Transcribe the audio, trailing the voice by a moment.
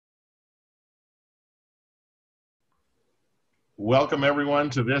Welcome everyone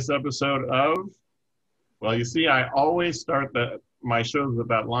to this episode of, well, you see, I always start my shows with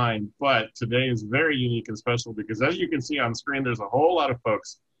that line, but today is very unique and special because as you can see on screen, there's a whole lot of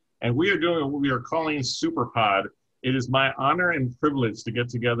folks, and we are doing what we are calling SuperPod. It is my honor and privilege to get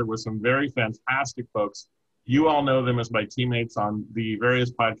together with some very fantastic folks. You all know them as my teammates on the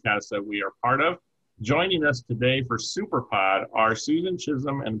various podcasts that we are part of. Joining us today for SuperPod are Susan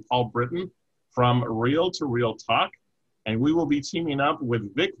Chisholm and Paul Britton from Reel to Real Talk. And we will be teaming up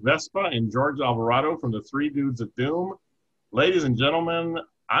with Vic Vespa and George Alvarado from the Three Dudes of Doom. Ladies and gentlemen,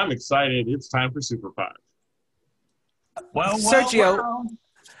 I'm excited. It's time for SuperPod. Well, Sergio,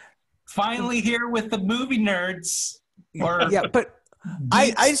 finally here with the movie nerds. Yeah, but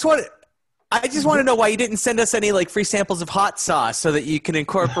I just want to know why you didn't send us any free samples of hot sauce so that you can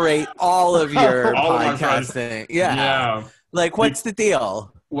incorporate all of your podcasting. Yeah. What's the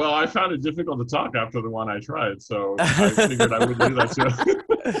deal? Well, I found it difficult to talk after the one I tried, so I figured I would do that too.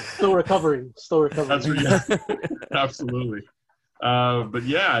 Still recovering. That's absolutely. But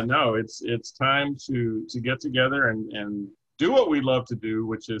yeah, no, it's time to get together and do what we love to do,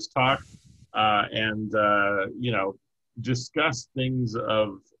 which is talk and discuss things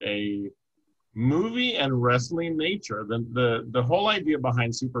of a movie and wrestling nature. The whole idea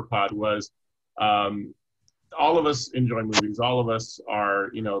behind SuperPod was all of us enjoy movies. All of us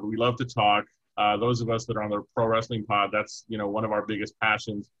are, we love to talk. Those of us that are on the pro wrestling pod, that's, one of our biggest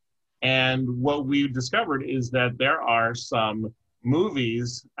passions. And what we discovered is that there are some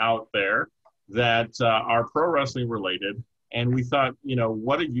movies out there that are pro wrestling related. And we thought,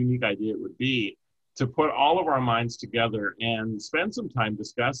 what a unique idea it would be to put all of our minds together and spend some time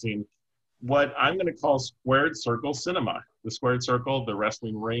discussing what I'm going to call squared circle cinema. The squared circle, the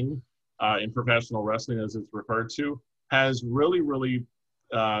wrestling ring, in professional wrestling, as it's referred to, has really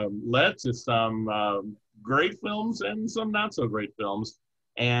led to some great films and some not so great films.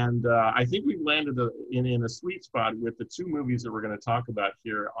 And I think we've landed in a sweet spot with the two movies that we're going to talk about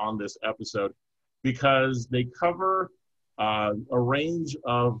here on this episode, because they cover a range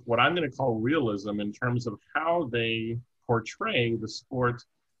of what I'm going to call realism in terms of how they portray the sport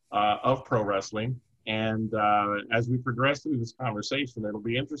of pro wrestling. And as we progress through this conversation, it'll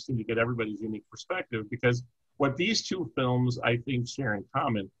be interesting to get everybody's unique perspective, because what these two films, I think, share in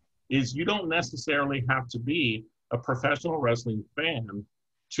common is you don't necessarily have to be a professional wrestling fan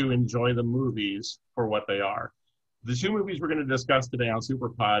to enjoy the movies for what they are. The two movies we're going to discuss today on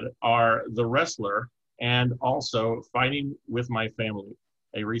SuperPod are The Wrestler and also Fighting with My Family,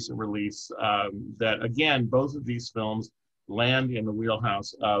 a recent release that, again, both of these films land in the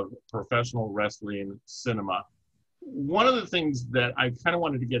wheelhouse of professional wrestling cinema. One of the things that I kind of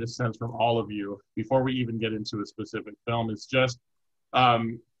wanted to get a sense from all of you before we even get into a specific film is just,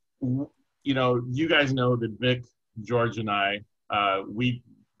 you guys know that Vic, George, and I,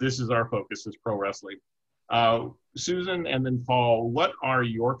 this is our focus, is pro wrestling. Susan and then Paul, what are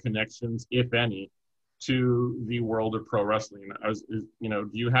your connections, if any, to the world of pro wrestling? Do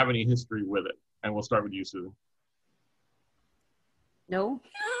you have any history with it? And we'll start with you, Susan. No.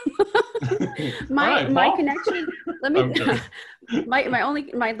 my connection, my only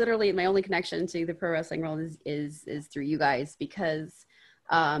connection to the pro wrestling world is through you guys, because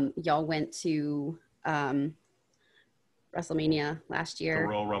y'all went to WrestleMania last year. The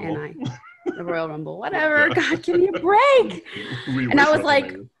Royal Rumble. The Royal Rumble, whatever. God, give me a break. And I was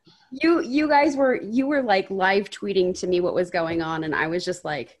like, you guys were live tweeting to me what was going on, and I was just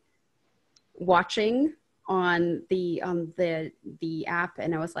watching on the app,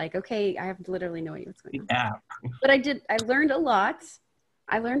 and I was like, okay, I have literally no idea what's going on. App. But I learned a lot.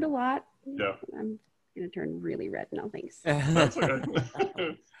 Yeah. I'm gonna turn really red now. Thanks. That's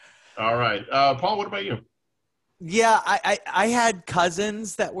okay. All right. Paul, what about you? Yeah, I had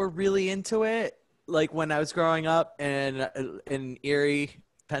cousins that were really into it, when I was growing up in Erie,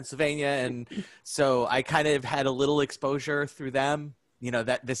 Pennsylvania, and so I kind of had a little exposure through them.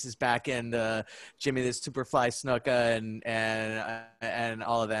 That this is back in Jimmy the Superfly Snuka and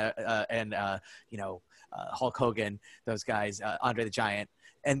all of that, and Hulk Hogan, those guys, Andre the Giant.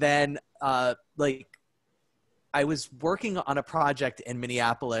 And then I was working on a project in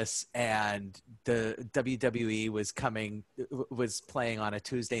Minneapolis, and the WWE was playing on a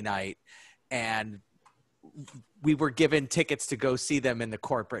Tuesday night, and we were given tickets to go see them in the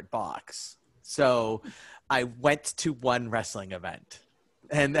corporate box. So I went to one wrestling event.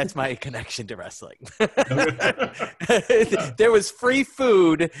 And that's my connection to wrestling. There was free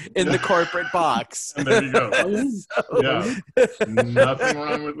food in the corporate box. And there you go. So, Yeah, nothing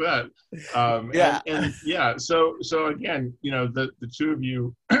wrong with that. And yeah, so again, the two of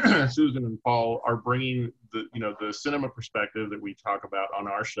you, Susan and Paul, are bringing the cinema perspective that we talk about on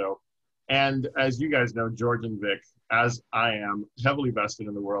our show. And as you guys know, George and Vic, as I am, heavily vested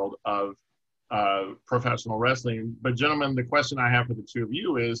in the world of professional wrestling. But gentlemen, the question I have for the two of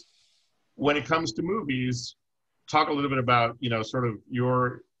you is, when it comes to movies, talk a little bit about, sort of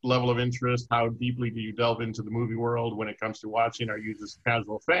your level of interest. How deeply do you delve into the movie world when it comes to watching? Are you just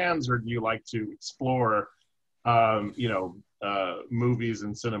casual fans, or do you like to explore, movies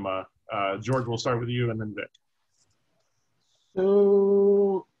and cinema? George, we'll start with you, and then Vic.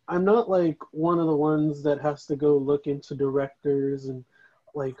 So I'm not like one of the ones that has to go look into directors and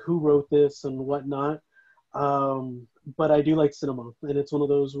like who wrote this and whatnot. But I do like cinema, and it's one of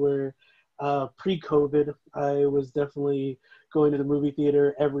those where pre-COVID, I was definitely going to the movie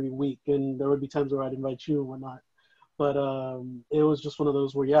theater every week, and there would be times where I'd invite you and whatnot. But it was just one of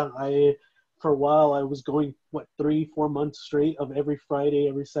those where, for a while, I was going, 3-4 months straight of every Friday,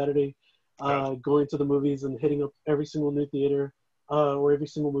 every Saturday, going to the movies and hitting up every single new theater, or every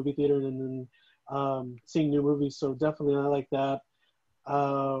single movie theater, and then seeing new movies. So definitely I like that.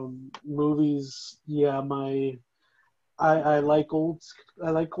 Movies, yeah, I like old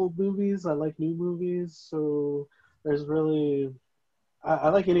movies. I like new movies. So there's really, I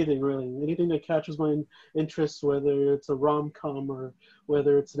like anything that catches my interest, whether it's a rom-com or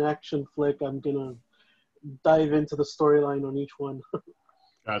whether it's an action flick. I'm gonna dive into the storyline on each one.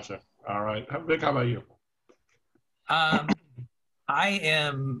 Gotcha. All right, Vic, how about you?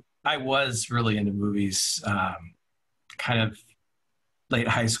 I was really into movies, kind of late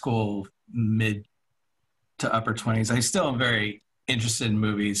high school, mid to upper 20s. I still am very interested in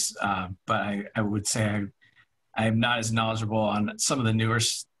movies, but I would say I'm not as knowledgeable on some of the new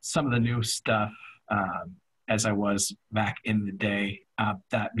stuff as I was back in the day.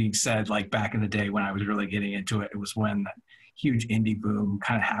 That being said, like back in the day when I was really getting into it, it was when that huge indie boom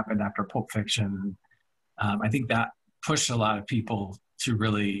kind of happened after Pulp Fiction. I think that pushed a lot of people to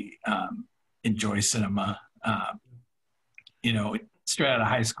really enjoy cinema. Straight out of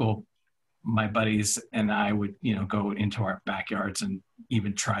high school, my buddies and I would, go into our backyards and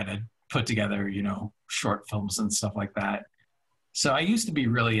even try to put together, short films and stuff like that. So I used to be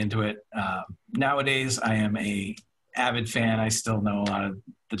really into it. Nowadays, I am a avid fan. I still know a lot of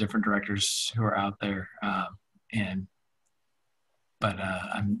the different directors who are out there, but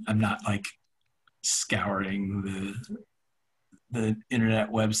I'm not like scouring the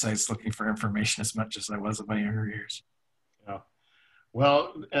internet websites looking for information as much as I was in my younger years. Yeah.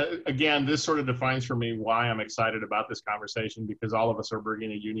 Well, again, this sort of defines for me why I'm excited about this conversation, because all of us are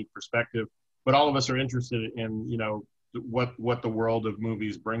bringing a unique perspective, but all of us are interested in, what the world of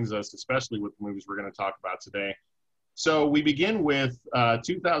movies brings us, especially with the movies we're going to talk about today. So we begin with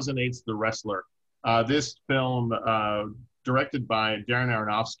 2008's The Wrestler. This film, directed by Darren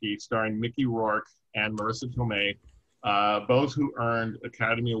Aronofsky, starring Mickey Rourke and Marissa Tomei, both who earned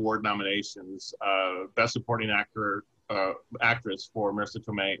Academy Award nominations, Best Supporting Actress for Marissa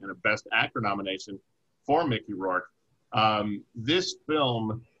Tomei and a Best Actor nomination for Mickey Rourke. This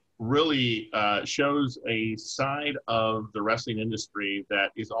film really shows a side of the wrestling industry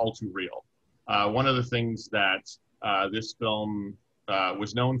that is all too real. One of the things that this film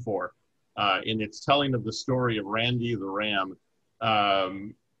was known for in its telling of the story of Randy the Ram,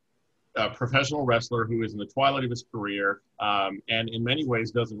 a professional wrestler who is in the twilight of his career, and in many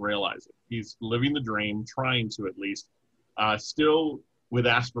ways doesn't realize it. He's living the dream, trying to at least, still with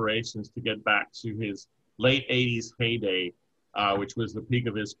aspirations to get back to his late 80s heyday, which was the peak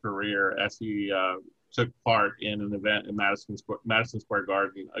of his career as he took part in an event in Madison Square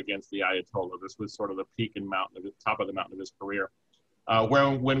Garden against the Ayatollah. This was sort of the peak and top of the mountain of his career.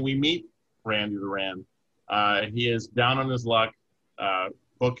 When we meet Randy the Ram, he is down on his luck,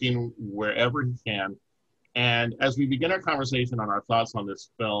 booking wherever he can. And as we begin our conversation on our thoughts on this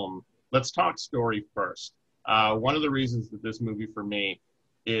film, let's talk story first. One of the reasons that this movie for me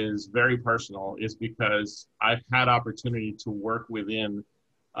is very personal is because I've had opportunity to work within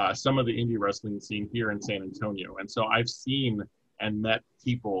some of the indie wrestling scene here in San Antonio. And so I've seen and met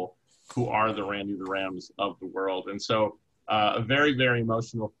people who are the Randy the Rams of the world. And so a very, very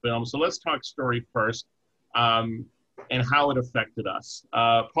emotional film. So let's talk story first, and how it affected us.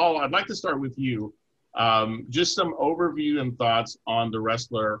 Paul, I'd like to start with you. Just some overview and thoughts on The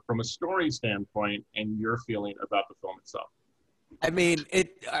Wrestler from a story standpoint and your feeling about the film itself. I mean,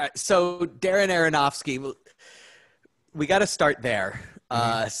 so Darren Aronofsky, we got to start there.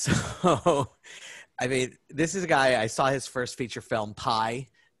 So, I mean, this is a guy, I saw his first feature film, Pi,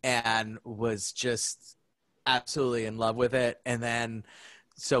 and was just absolutely in love with it. And then,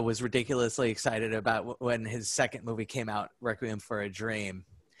 so was ridiculously excited about when his second movie came out, Requiem for a Dream.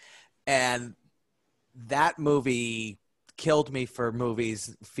 And that movie killed me for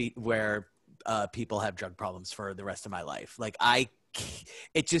movies where people have drug problems for the rest of my life. Like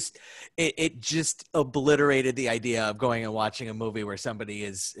it just obliterated the idea of going and watching a movie where somebody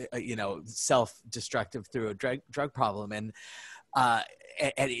is self-destructive through a drug problem. And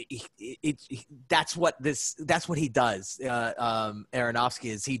that's what he does.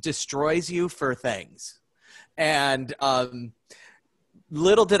 Aronofsky is, he destroys you for things. And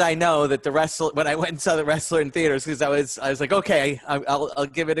little did I know that when I went and saw The Wrestler in theaters, because I was like, okay, I'll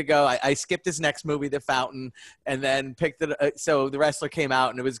give it a go. I skipped his next movie, The Fountain, and then picked it. So The Wrestler came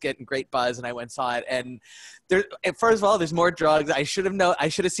out and it was getting great buzz, and I went and saw it. And first of all, there's more drugs. I should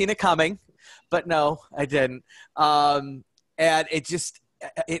have seen it coming, but no, I didn't. And it just,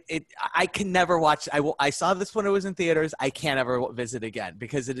 I can never watch. I saw this when it was in theaters. I can't ever visit again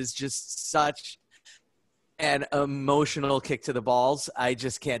because it is just such an emotional kick to the balls. I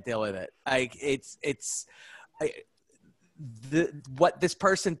just can't deal with it. What this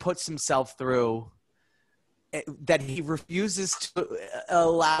person puts himself through, that he refuses to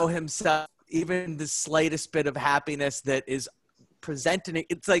allow himself even the slightest bit of happiness that is presenting.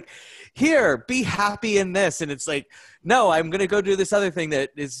 It's like, here, be happy in this, and it's like, no, I'm gonna go do this other thing that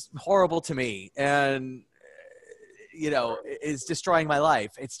is horrible to me and is destroying my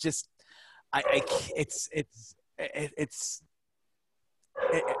life. It's just, it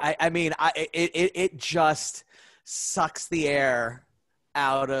just sucks the air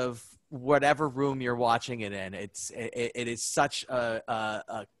out of whatever room you're watching it in. It is such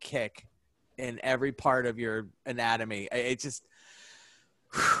a kick in every part of your anatomy. It's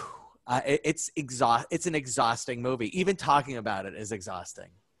an exhausting movie. Even talking about it is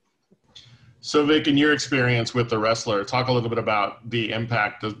exhausting. So Vic, in your experience with The Wrestler, talk a little bit about the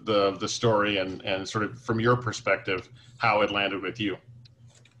impact of the story and sort of from your perspective, how it landed with you.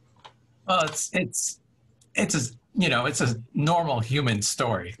 Well, it's a normal human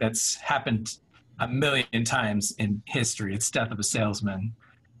story that's happened a million times in history. It's Death of a Salesman.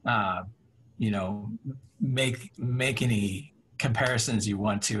 Make any comparisons you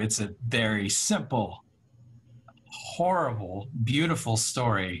want to. It's a very simple, horrible, beautiful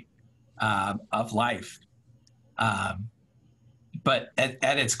story of life. But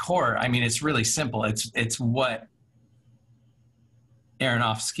at its core, I mean, it's really simple. It's what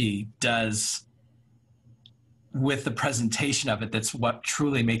Aronofsky does with the presentation of it. That's what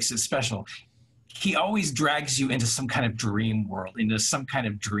truly makes it special. He always drags you into some kind of dream world, into some kind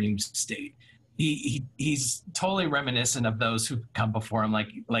of dream state. He's totally reminiscent of those who come before him,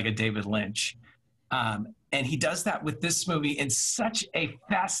 like a David Lynch. And he does that with this movie in such a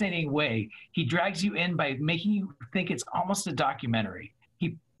fascinating way. He drags you in by making you think it's almost a documentary.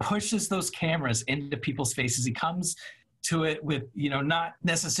 He pushes those cameras into people's faces. He comes to it with, not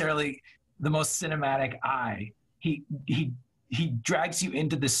necessarily the most cinematic eye. He drags you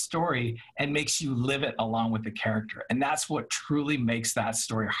into this story and makes you live it along with the character. And that's what truly makes that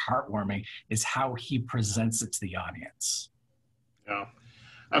story heartwarming, is how he presents it to the audience. Yeah.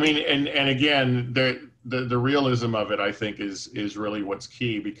 I mean, and again, the realism of it, I think, is really what's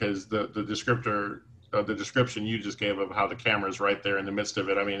key, because the description you just gave of how the camera's right there in the midst of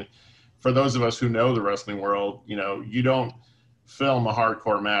it. I mean, for those of us who know the wrestling world, you don't film a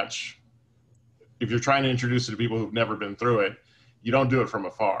hardcore match. If you're trying to introduce it to people who've never been through it, you don't do it from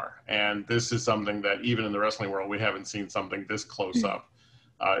afar. And this is something that even in the wrestling world, we haven't seen something this close up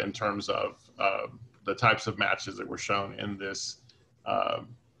in terms of the types of matches that were shown in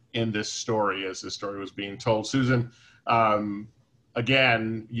this story as this story was being told. Susan,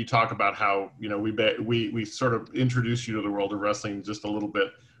 again, you talk about how, we sort of introduced you to the world of wrestling just a little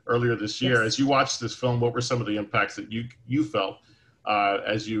bit earlier this year. Yes. As you watched this film, what were some of the impacts that you felt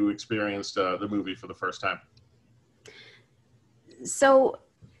as you experienced the movie for the first time? So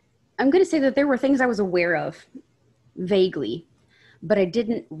I'm going to say that there were things I was aware of vaguely, but I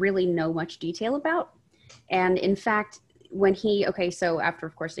didn't really know much detail about. And in fact, so after,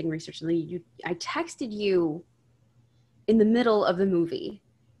 of course, doing research, I texted you in the middle of the movie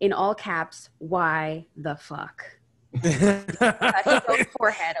in all caps, "Why the fuck?" His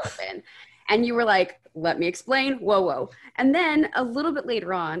forehead open. And you were like, "Let me explain. Whoa. And then a little bit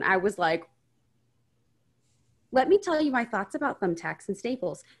later on, I was like, "Let me tell you my thoughts about thumbtacks and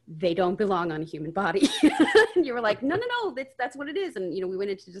staples. They don't belong on a human body." And you were like, no, that's what it is. And, we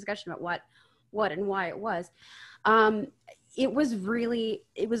went into discussion about what and why it was. it was a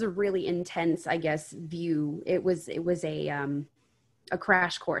really intense, I guess, view. It was a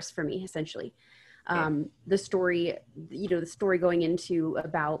crash course for me, essentially. The story, the story going into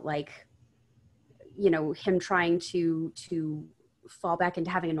about like, him trying to fall back into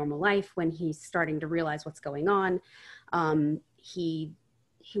having a normal life when he's starting to realize what's going on. He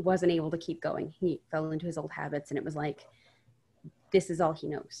wasn't able to keep going. He fell into his old habits, and it was like, this is all he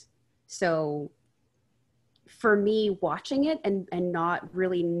knows. So for me, watching it and not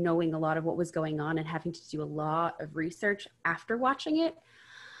really knowing a lot of what was going on and having to do a lot of research after watching it,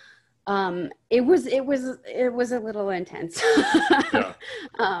 it was a little intense. Yeah.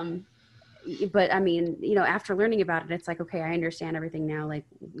 But I mean, after learning about it, it's like, okay, I understand everything now. Like,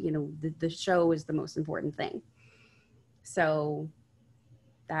 the show is the most important thing. So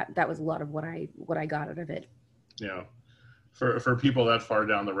that was a lot of what I got out of it. Yeah. For people that far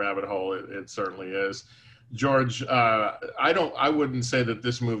down the rabbit hole, it certainly is. George, I wouldn't say that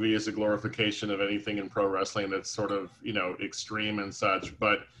this movie is a glorification of anything in pro wrestling that's sort of, extreme and such,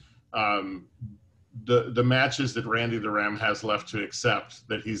 but the matches that Randy the Ram has left to accept,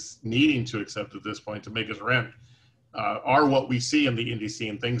 that he's needing to accept at this point to make his rent, are what we see in the indie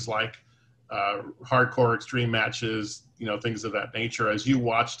scene. Things like hardcore extreme matches, things of that nature. As you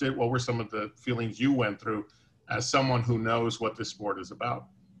watched it, what were some of the feelings you went through as someone who knows what this sport is about?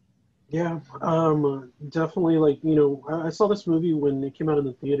 Yeah, definitely. Like, I saw this movie when it came out in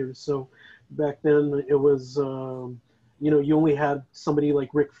the theaters. So back then it was, you only had somebody like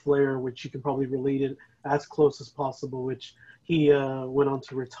Ric Flair, which you can probably relate it as close as possible, which he went on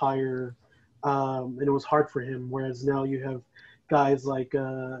to retire, and it was hard for him. Whereas now you have guys like,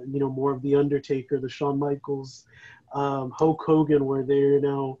 more of The Undertaker, the Shawn Michaels, Hulk Hogan, where they're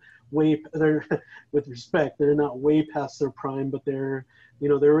now they're with respect, they're not way past their prime, but they're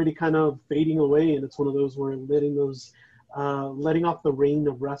already kind of fading away, and it's one of those where letting off the reign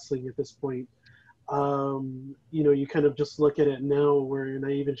of wrestling at this point. You kind of just look at it now, and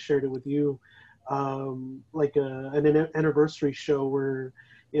I even shared it with you, like an anniversary show where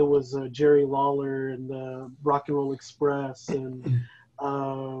it was Jerry Lawler and the Rock and Roll Express and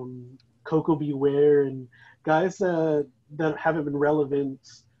Coco Beware and guys that haven't been relevant,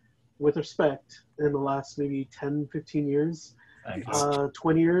 with respect, in the last maybe 10, 15 years,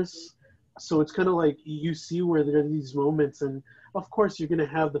 20 years. So it's kind of like you see where there are these moments, and of course you're going to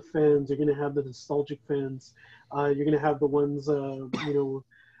have the fans, you're going to have the nostalgic fans, you're going to have the ones,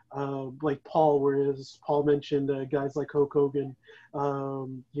 like Paul, whereas Paul mentioned guys like Hulk Hogan,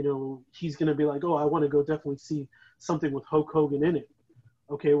 he's going to be like, oh, I want to go definitely see something with Hulk Hogan in it.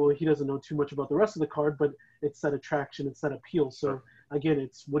 Okay, well, he doesn't know too much about the rest of the card, but it's that attraction, it's that appeal. So again,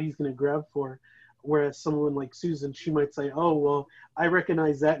 it's what he's going to grab for. Whereas someone like Susan, she might say, oh, well, I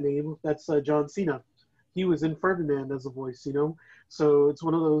recognize that name. That's John Cena. He was in Ferdinand as a voice, So it's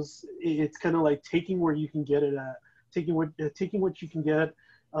one of those, it's kind of like taking where you can get it at, taking what you can get,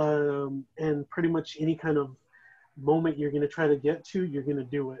 and pretty much any kind of moment you're going to try to get to, you're going to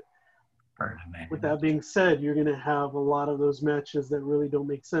do it. Ferdinand. With that being said, you're going to have a lot of those matches that really don't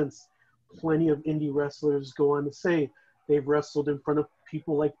make sense. Plenty of indie wrestlers go on to say they've wrestled in front of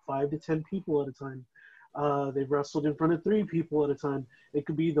people like 5 to 10 people at a time. They've wrestled in front of 3 people at a time. It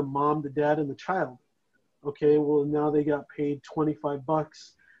could be the mom, the dad, and the child. Okay, well, now they got paid $25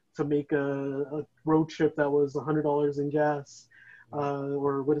 to make a road trip that was $100 in gas,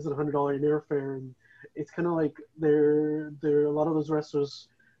 or what is it, $100 in airfare. And it's kind of like they're a lot of those wrestlers,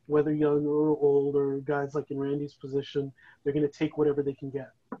 whether young or old, or guys like in Randy's position, they're going to take whatever they can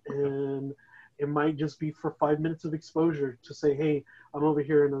get. And it might just be for 5 minutes of exposure to say, hey, I'm over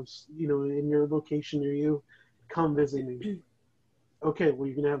here and in your location near you, come visit me. Okay, well,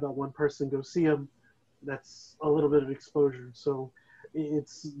 you're going to have that one person go see him. That's a little bit of exposure. So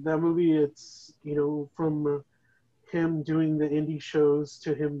it's that movie, it's, from him doing the indie shows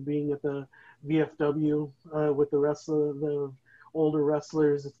to him being at the VFW with the older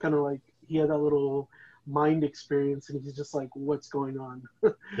wrestlers. It's kind of like he had that little mind experience, and he's just like, what's going on?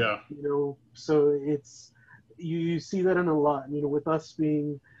 Yeah. So it's, you see that in a lot, with us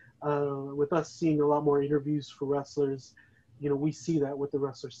seeing a lot more interviews for wrestlers, we see that with the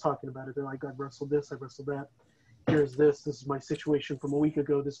wrestlers talking about it. They're like, I've wrestled this, I've wrestled that. Here's this is my situation from a week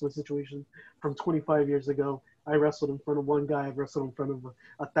ago. This is my situation from 25 years ago. I wrestled in front of one guy. I've wrestled in front of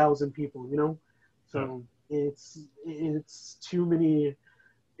 1,000 people, So it's too many,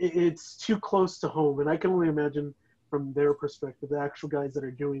 it's too close to home. And I can only imagine from their perspective, the actual guys that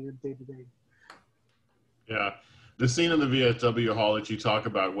are doing it day to day. Yeah. The scene in the VFW hall that you talk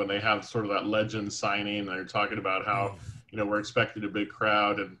about when they have sort of that legend signing, and they're talking about how, we're expecting a big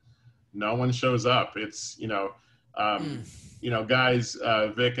crowd and no one shows up. It's, You know, guys,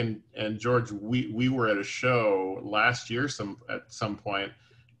 Vic and George, we were at a show last year at some point,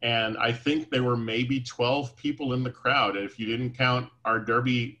 and I think there were maybe 12 people in the crowd. And if you didn't count our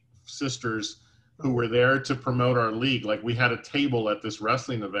Derby sisters who were there to promote our league, like we had a table at this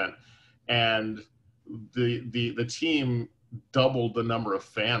wrestling event, and the team doubled the number of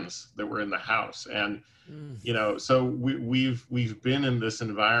fans that were in the house. And you know, so we've been in this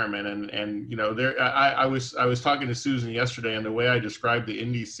environment, and you know, I was talking to Susan yesterday, and the way I described the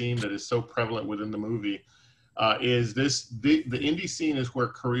indie scene that is so prevalent within the movie is the indie scene is where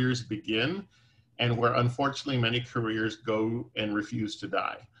careers begin, and where unfortunately many careers go and refuse to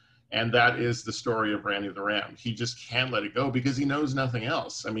die. And that is the story of Randy the Ram. He just can't let it go because he knows nothing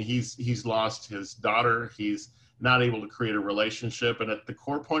else. I mean, he's lost his daughter. He's not able to create a relationship. And at the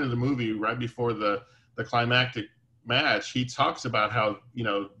core point of the movie, right before the climactic match, he talks about how, you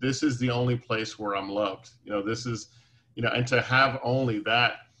know, this is the only place where I'm loved. You know, this is, you know, and to have only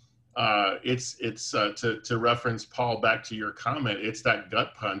that, it's to reference, Paul, back to your comment, it's that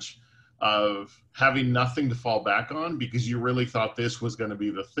gut punch of having nothing to fall back on because you really thought this was going to be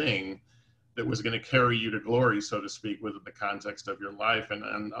the thing that was going to carry you to glory, so to speak, within the context of your life.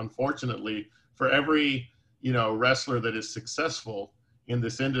 And unfortunately, for every, you know, wrestler that is successful in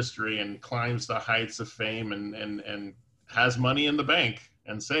this industry and climbs the heights of fame and has money in the bank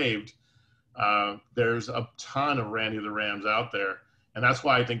and saved, there's a ton of Randy the Rams out there. And that's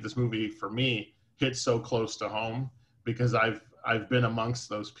why I think this movie, for me, hits so close to home, because I've been amongst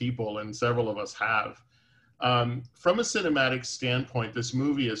those people, and several of us have. From a cinematic standpoint, this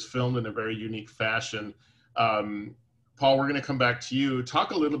movie is filmed in a very unique fashion. Paul, we're going to come back to you.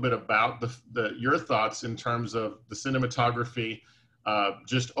 Talk a little bit about your thoughts in terms of the cinematography,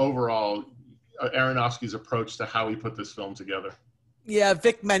 just overall Aronofsky's approach to how he put this film together. Yeah,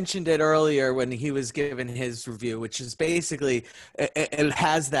 Vic mentioned it earlier when he was giving his review, which is basically, it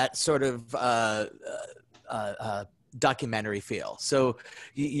has that sort of documentary feel. So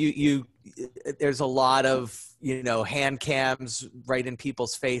you there's a lot of, you know, hand cams right in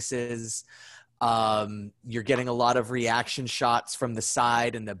people's faces. You're getting a lot of reaction shots from the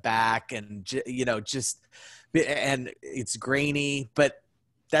side and the back, and you know, just, and it's grainy, but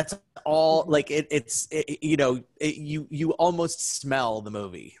that's all. Like you know, you almost smell the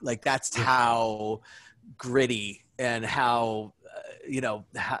movie. Like that's how gritty and how you know,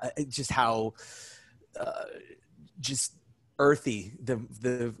 how just earthy the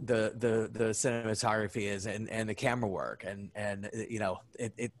cinematography is, and the camera work, and you know,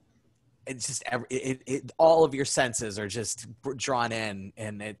 it's just all of your senses are just drawn in,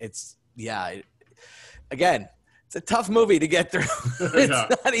 and it's again, it's a tough movie to get through. It's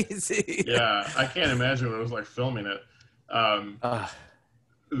not easy. Yeah, I can't imagine what it was like filming it.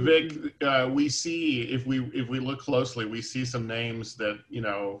 Vic, we see, if we look closely, we see some names that, you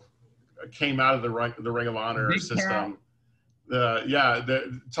know, came out of the Ring of Honor system.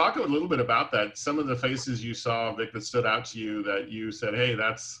 Talk a little bit about that. Some of the faces you saw, Vic, that stood out to you, that you said, hey,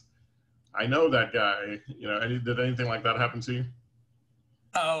 I know that guy. You know, did anything like that happen to you?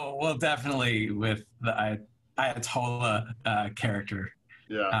 Oh, well, definitely with the Ayatollah character.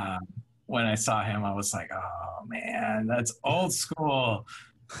 Yeah. When I saw him, I was like, oh man, that's old school.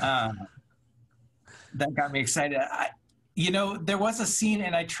 That got me excited. You know, there was a scene,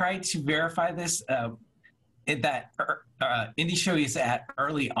 and I tried to verify this, in that indie show he's at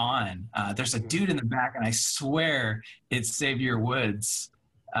early on. There's a dude in the back, and I swear it's Xavier Woods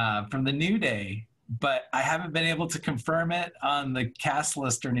from the New Day, but I haven't been able to confirm it on the cast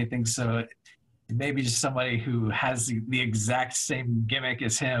list or anything, so maybe just somebody who has the exact same gimmick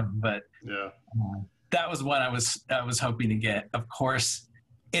as him. But yeah, that was what I was hoping to get. Of course,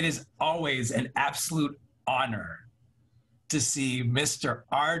 it is always an absolute honor to see Mr.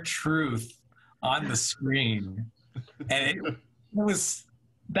 R-Truth on the screen, and it was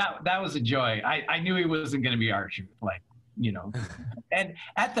that was a joy. I knew he wasn't going to be R-Truth, like, you know. And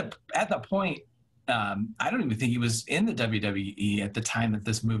at the point, I don't even think he was in the WWE at the time that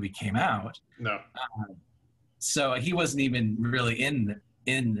this movie came out. No. So he wasn't even really in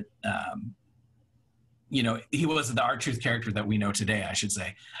you know, he wasn't the R-Truth character that we know today, I should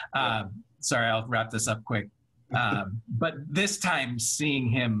say. Sorry, I'll wrap this up quick. But this time, seeing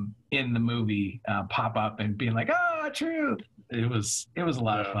him in the movie pop up and being like, "Oh, R-Truth," it was a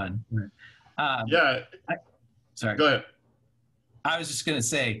lot of fun. Sorry. Go ahead. I was just gonna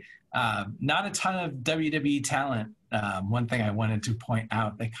say, not a ton of WWE talent. One thing I wanted to point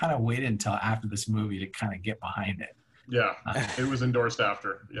out, they kind of waited until after this movie to kind of get behind it. Yeah, it was endorsed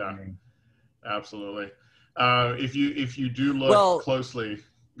after. Yeah, absolutely. If you do look closely,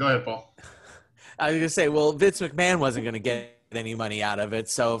 go ahead, Paul. I was gonna say, well, Vince McMahon wasn't gonna get any money out of it,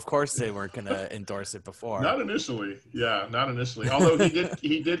 so of course they weren't gonna endorse it before. Not initially, yeah, not initially. Although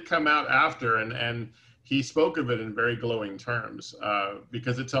he did come out after, and he spoke of it in very glowing terms,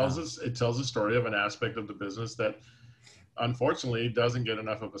 because it tells a story of an aspect of the business that unfortunately doesn't get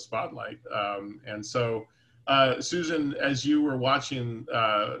enough of a spotlight. And so, Susan, as you were watching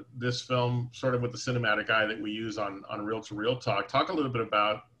this film, sort of with the cinematic eye that we use on Reel to Reel talk a little bit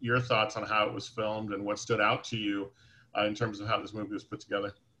about your thoughts on how it was filmed and what stood out to you in terms of how this movie was put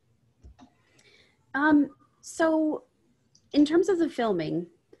together. So in terms of the filming,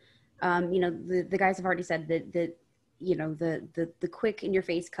 the guys have already said that the quick in your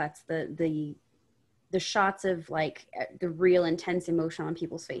face cuts, the shots of like the real intense emotion on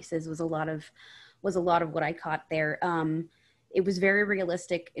people's faces was a lot of what I caught there. It was very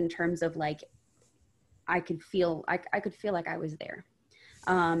realistic in terms of like, I could feel like I was there.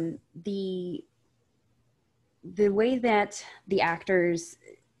 The way that the actors,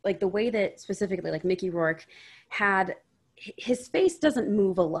 like the way that specifically like Mickey Rourke had, his face doesn't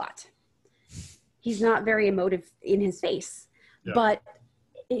move a lot. He's not very emotive in his face, but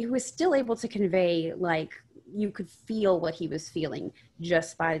he was still able to convey, like, you could feel what he was feeling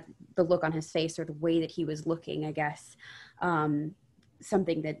just by the look on his face or the way that he was looking, I guess.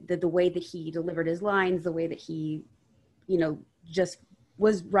 Something that the way that he delivered his lines, the way that he, just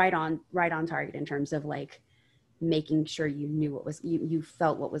was right on target in terms of like making sure you knew what was, you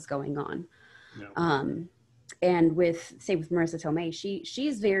felt what was going on. Yeah. And with Marissa Tomei,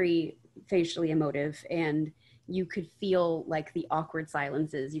 she's very facially emotive, and you could feel like the awkward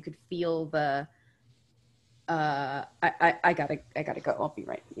silences. You could feel the, I gotta go. I'll be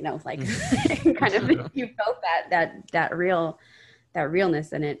right. Like kind of, you felt that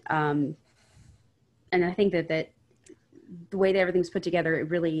realness in it. And I think that the way that everything's put together, it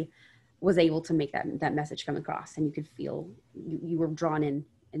really was able to make that message come across, and you could feel you were drawn in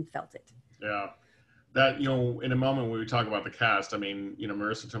and felt it. Yeah. That, in a moment when we talk about the cast, I mean,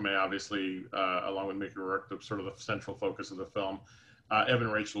 Marissa Tomei, obviously, along with Mickey Rourke, the sort of the central focus of the film. Evan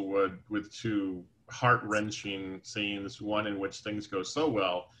Rachel Wood with two heart-wrenching scenes, one in which things go so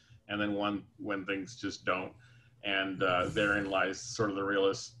well, and then one when things just don't. And therein lies sort of the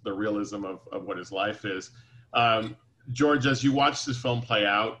realism of what his life is. George, as you watch this film play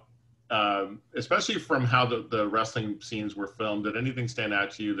out, especially from how the wrestling scenes were filmed, did anything stand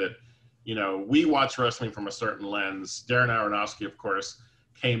out to you that, we watch wrestling from a certain lens? Darren Aronofsky, of course,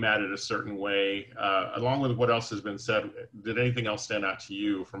 came at it a certain way. Along with what else has been said, did anything else stand out to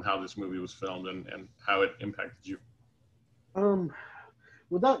you from how this movie was filmed and how it impacted you?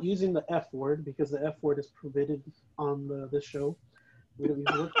 Without using the F word, because the F word is prohibited on this show, we don't use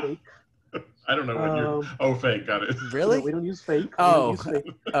the word fake. I don't know what you're... fake, got it. Really? No, we don't use fake.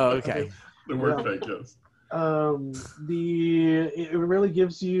 Okay. The word fake, yes. It really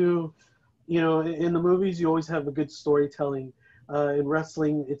gives you, in the movies, you always have a good storytelling. In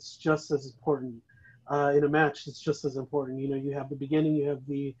wrestling, it's just as important. In a match, it's just as important. You have the beginning, you have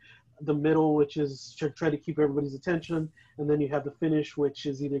the middle, which is try to keep everybody's attention, and then you have the finish, which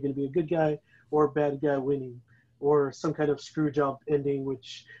is either going to be a good guy or a bad guy winning, or some kind of screw job ending,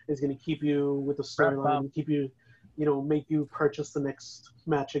 which is going to keep you with the storyline and keep you, make you purchase the next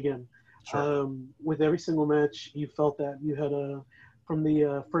match again. Sure. With every single match, you felt that. You had from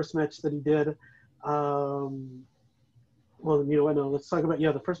the first match that he did, let's talk about,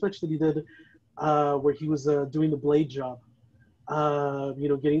 the first match that he did, where he was doing the blade job.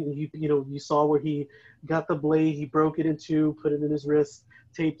 You saw where he got the blade, he broke it in two, put it in his wrist,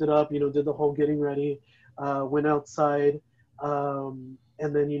 taped it up, did the whole getting ready, went outside, and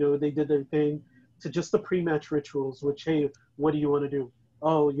then, they did their thing to just the pre-match rituals, which, hey, what do you want to do?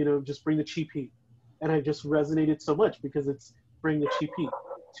 Oh, just bring the cheap heat. And I just resonated so much because it's bring the cheap heat.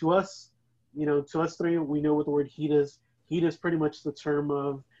 To us, to us three, we know what the word heat is. Heat is pretty much the term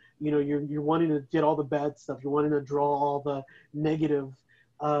of, you're wanting to get all the bad stuff. You're wanting to draw all the negative.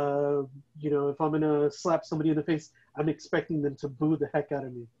 If I'm going to slap somebody in the face, I'm expecting them to boo the heck out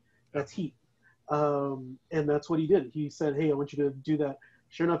of me. That's heat. And that's what he did. He said, hey, I want you to do that.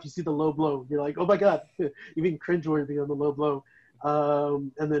 Sure enough, you see the low blow. You're like, oh my God, you're being cringeworthy on the low blow.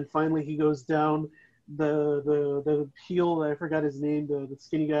 And then finally he goes down, the heel, I forgot his name, the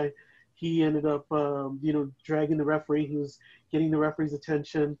skinny guy. He ended up, dragging the referee. He was getting the referee's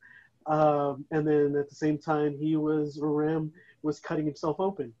attention. And then at the same time, Ram was cutting himself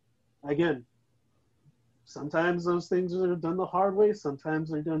open. Again, sometimes those things are done the hard way. Sometimes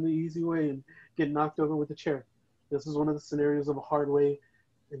they're done the easy way and get knocked over with a chair. This is one of the scenarios of a hard way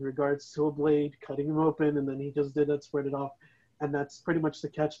in regards to a blade, cutting him open, and then he just did that, spread it off. And that's pretty much to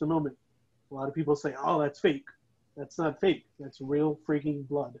catch the moment. A lot of people say, oh, that's fake. That's not fake. That's real freaking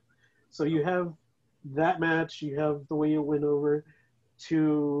blood. So you have that match, you have the way it went over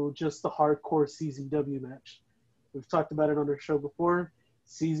to just the hardcore CZW match. We've talked about it on our show before.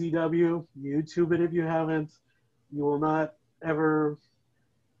 CZW, YouTube it if you haven't. You will not ever,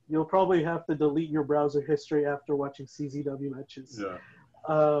 you'll probably have to delete your browser history after watching CZW matches. Yeah.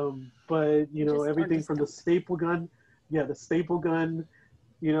 But, you know, everything from the don't. staple gun, the staple gun,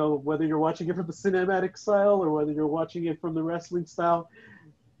 you know, whether you're watching it from the cinematic style or whether you're watching it from the wrestling style,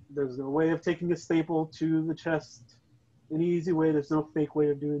 there's no way of taking a staple to the chest any easy way. There's no fake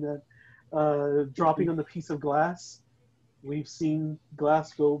way of doing that. Dropping on the piece of glass. We've seen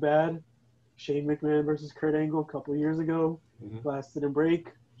glass go bad. Shane McMahon versus Kurt Angle a couple of years ago. Mm-hmm. Glass didn't break.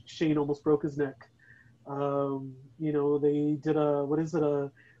 Shane almost broke his neck. You know, they did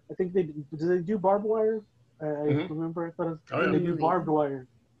I think did they do barbed wire? I remember I thought they do barbed wire.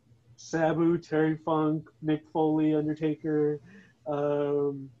 Sabu, Terry Funk, Mick Foley, Undertaker,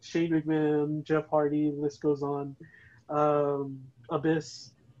 Shane McMahon, Jeff Hardy, list goes on.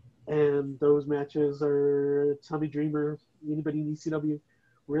 Abyss, and those matches are Tommy Dreamer, anybody in ECW,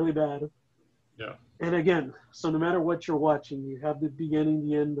 really bad. Yeah. And again, so no matter what you're watching, you have the beginning,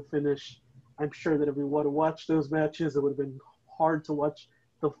 the end, the finish. I'm sure that if we would have watched those matches, it would have been hard to watch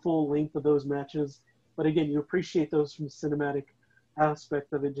the full length of those matches. But again, you appreciate those from the cinematic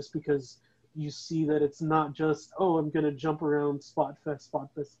aspect of it just because you see that it's not just, oh, I'm going to jump around, spot fest, spot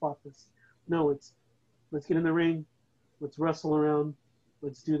fest, spot fest. No, it's let's get in the ring, let's wrestle around,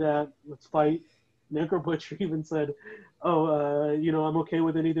 let's do that, let's fight. Necro Butcher even said, you know, I'm okay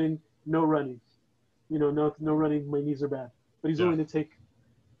with anything, no running. You know, no running, my knees are bad. But he's willing to take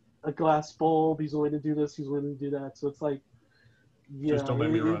a glass bulb, he's willing to do this, he's willing to do that. So it's like, yeah. Just don't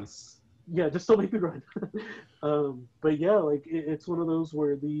make me run. Yeah, just don't make me run. But yeah, like it's one of those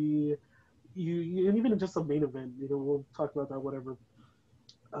where you and even just a main event, you know, we'll talk about that, whatever.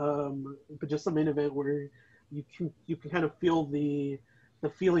 But just a main event where you can kind of feel the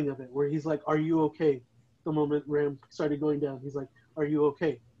feeling of it, where he's like, "Are you okay?" The moment Ram started going down, he's like, "Are you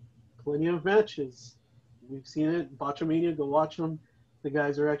okay?" Plenty of matches, we've seen it. Botchamania, go watch them. The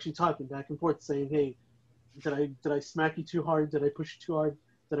guys are actually talking back and forth, saying, "Hey, did I smack you too hard? Did I push you too hard?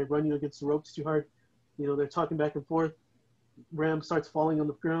 Did I run you against the ropes too hard?" You know, they're talking back and forth. Ram starts falling on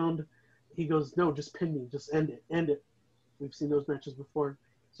the ground. He goes, "No, just pin me. Just end it." We've seen those matches before.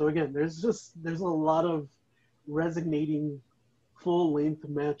 So again, there's a lot of resonating full-length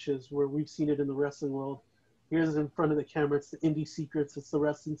matches where we've seen it in the wrestling world. Here's in front of the camera. It's the indie secrets. It's the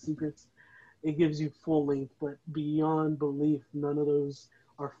wrestling secrets. It gives you full length, but beyond belief, none of those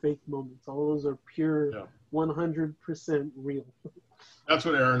are fake moments. All of those are pure, 100% real. That's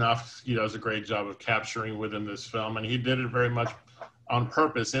what Aronofsky does a great job of capturing within this film, and he did it very much on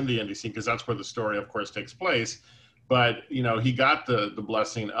purpose in the indie scene because that's where the story, of course, takes place. But you know, he got the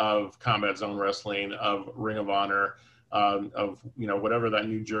blessing of Combat Zone Wrestling, of Ring of Honor, of you know whatever that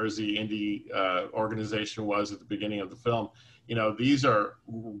New Jersey indie organization was at the beginning of the film. You know, these are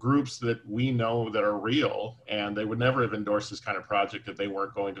groups that we know that are real, and they would never have endorsed this kind of project if they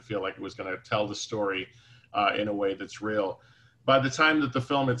weren't going to feel like it was going to tell the story in a way that's real. By the time that the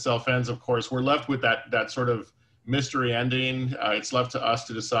film itself ends, of course, we're left with that sort of mystery ending. It's left to us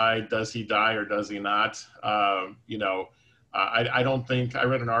to decide, does he die or does he not? You know, I don't think, I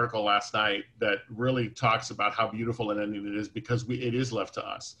read an article last night that really talks about how beautiful an ending it is because it is left to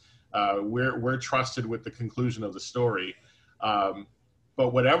us. We're trusted with the conclusion of the story.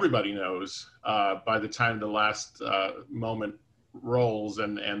 But what everybody knows by the time the last moment rolls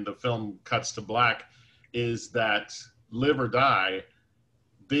and the film cuts to black is that live or die,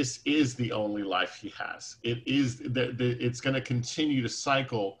 this is the only life he has. It is it's going to continue to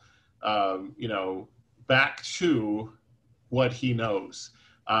cycle, you know, back to what he knows.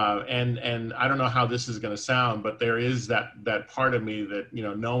 And I don't know how this is going to sound, but there is that part of me that, you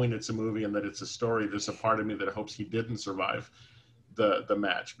know, knowing it's a movie and that it's a story, there's a part of me that hopes he didn't survive the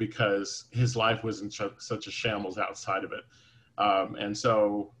match because his life was in such a shambles outside of it. And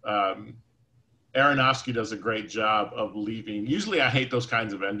so Aronofsky does a great job of leaving. Usually I hate those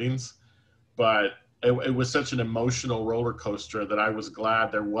kinds of endings, but it was such an emotional roller coaster that I was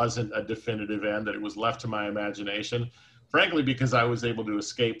glad there wasn't a definitive end, that it was left to my imagination, frankly, because I was able to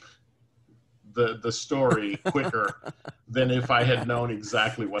escape the story quicker than if I had known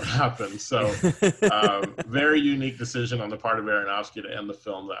exactly what happened. So very unique decision on the part of Aronofsky to end the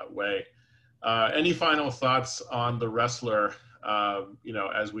film that way. Any final thoughts on The Wrestler, you know,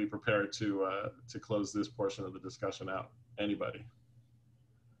 as we prepare to close this portion of the discussion out? Anybody?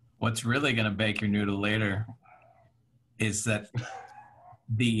 What's really going to bake your noodle later is that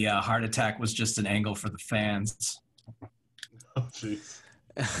the heart attack was just an angle for the fans. Oh, jeez.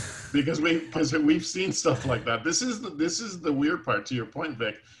 Because we've seen stuff like that. This is the weird part. To your point,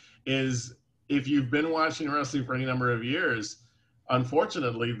 Vic, is if you've been watching wrestling for any number of years,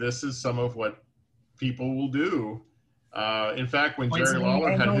 unfortunately, this is some of what people will do. In fact, when Jerry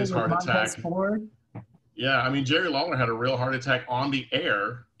Lawler had his heart attack, yeah, I mean, Jerry Lawler had a real heart attack on the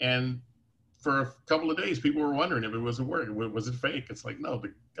air, and for a couple of days, people were wondering if it was a work. Was it fake? It's like, no,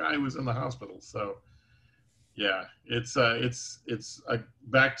 the guy was in the hospital. So, yeah, it's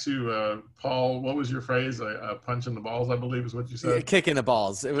back to Paul. What was your phrase? A punch in the balls, I believe, is what you said. Kicking the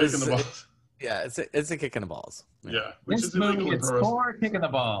balls. It was kicking the balls. Yeah, it's a kick in the balls. Yeah, which This is illegal movie in is pro wrestling. for kicking the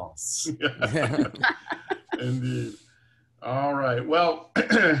balls. Yeah. Indeed. All right. Well,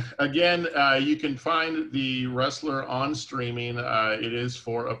 again, you can find The Wrestler on streaming. It is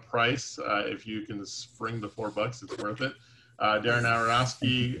for a price. If you can spring the $4, it's worth it. Darren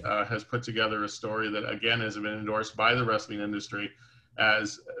Aronofsky has put together a story that, again, has been endorsed by the wrestling industry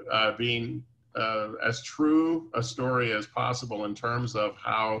as being as true a story as possible in terms of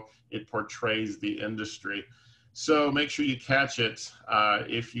how it portrays the industry. So make sure you catch it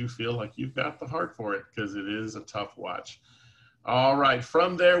if you feel like you've got the heart for it, because it is a tough watch. All right,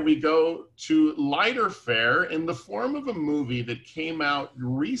 from there we go to lighter fare in the form of a movie that came out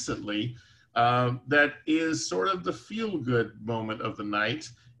recently that is sort of the feel-good moment of the night,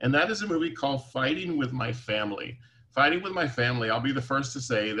 and that is a movie called Fighting with My Family. Fighting with My Family, I'll be the first to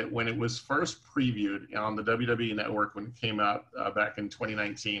say that when it was first previewed on the WWE Network when it came out back in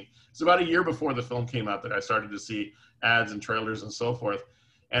 2019, it's about a year before the film came out that I started to see ads and trailers and so forth.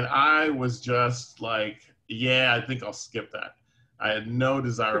 And I was just like, yeah, I think I'll skip that. I had no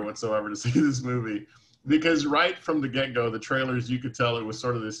desire whatsoever to see this movie because right from the get-go, the trailers, you could tell it was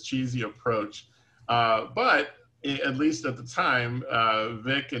sort of this cheesy approach. But at least at the time,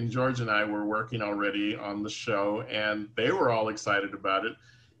 Vic and George and I were working already on the show, and they were all excited about it.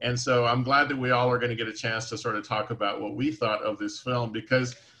 And so I'm glad that we all are going to get a chance to sort of talk about what we thought of this film,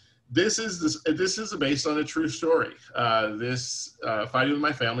 because this is based on a true story. This Fighting with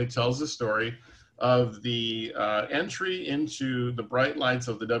My Family tells the story of the entry into the bright lights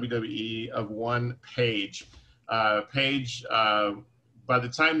of the WWE of one Paige. Paige, by the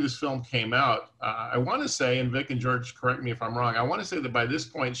time this film came out, I want to say, and Vic and George, correct me if I'm wrong, I want to say that by this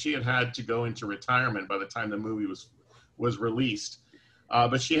point she had to go into retirement by the time the movie was released.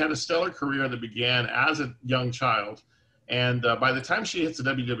 But she had a stellar career that began as a young child. And by the time she hits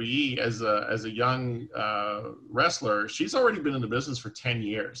the WWE as a young wrestler, she's already been in the business for 10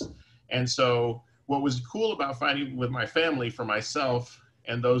 years. And so what was cool about Fighting with My Family for myself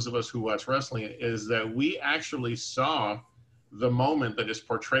and those of us who watch wrestling is that we actually saw the moment that is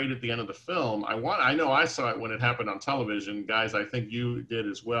portrayed at the end of the film. I know I saw it when it happened on television. Guys, I think you did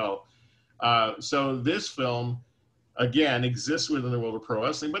as well. So this film, again, exists within the world of pro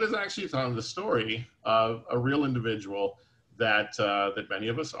wrestling, but is actually telling the story of a real individual that many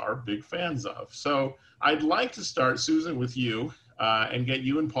of us are big fans of. So I'd like to start, Susan, with you and get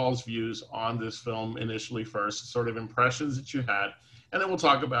you and Paul's views on this film initially first, sort of impressions that you had, and then we'll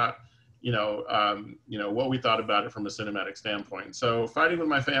talk about what we thought about it from a cinematic standpoint. So Fighting with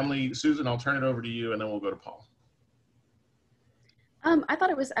My Family, Susan, I'll turn it over to you, and then we'll go to Paul. I thought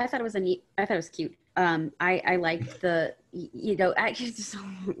it was cute. I liked the, actually,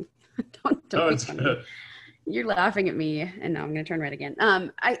 don't it's be funny. good. You're laughing at me, and now I'm going to turn red again.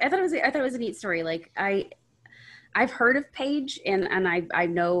 I thought it was a neat story. Like I've heard of Paige, and I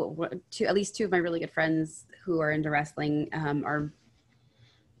know at least two of my really good friends who are into wrestling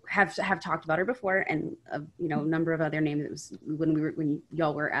have talked about her before, and a number of other names. It was when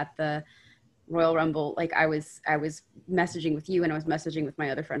y'all were at the Royal Rumble. Like I was messaging with you, and I was messaging with my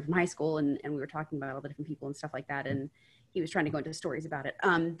other friend from high school, and we were talking about all the different people and stuff like that. And he was trying to go into stories about it.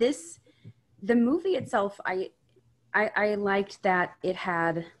 The movie itself, I liked that it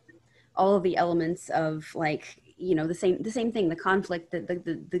had all of the elements of the same thing, the conflict,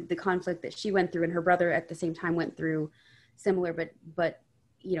 the conflict that she went through and her brother at the same time went through, similar but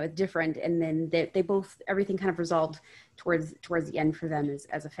different, and then they both, everything kind of resolved towards the end for them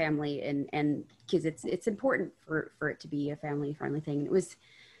as a family, and because it's important for it to be a family friendly thing.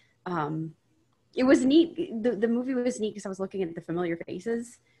 And it was neat. The movie was neat because I was looking at the familiar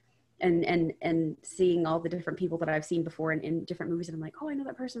faces and seeing all the different people that I've seen before in different movies, and I'm like, oh, I know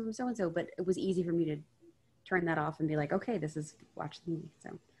that person from so and so. But it was easy for me to turn that off and be like, okay, watch the movie.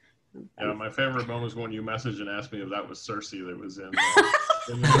 So yeah, my favorite moment was when you messaged and asked me if that was Cersei that was in.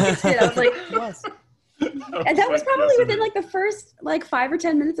 I was like, yes. And that was probably within the first 5 or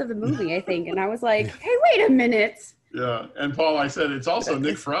 10 minutes of the movie, I think. And I was like, hey, wait a minute. Yeah, and Paul, I said it's also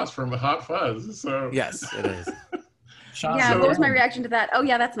Nick Frost from Hot Fuzz. So Yes, it is. Yeah, what was my reaction to that? Oh,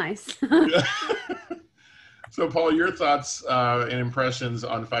 yeah, that's nice. Yeah. So, Paul, your thoughts and impressions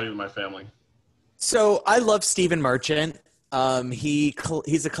on Fighting with My Family? So I love Stephen Merchant.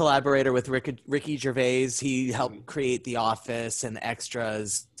 He's a collaborator with Ricky Gervais. He helped create The Office and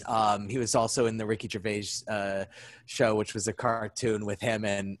Extras. He was also in the Ricky Gervais show, which was a cartoon with him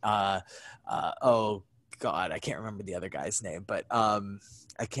and oh God, I can't remember the other guy's name, but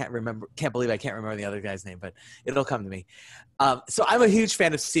can't believe I can't remember the other guy's name, but it'll come to me. So I'm a huge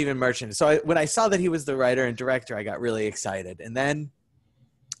fan of Stephen Merchant. So when I saw that he was the writer and director, I got really excited. And then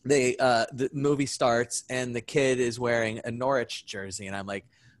the movie starts and the kid is wearing a Norwich jersey. And I'm like,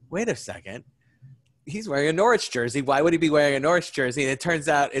 wait a second. He's wearing a Norwich jersey. Why would he be wearing a Norwich jersey? And it turns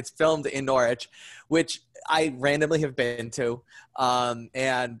out it's filmed in Norwich, which I randomly have been to.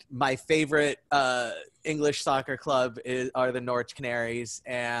 And my favorite English soccer club are the Norwich Canaries.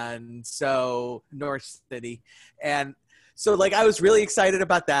 And so Norwich City. And so like I was really excited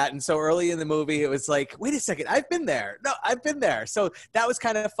about that. And so early in the movie, it was like, wait a second, I've been there. No, I've been there. So that was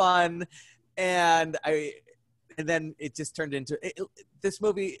kind of fun. And then it just turned into this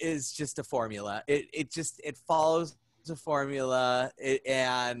movie is just a formula. It follows a formula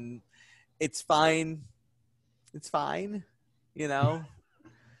and it's fine. It's fine. You know,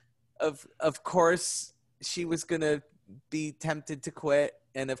 of course she was going to be tempted to quit.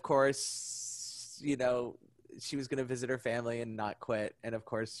 And of course, you know, she was going to visit her family and not quit. And of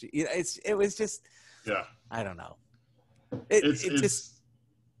course, it was just, yeah, I don't know. It's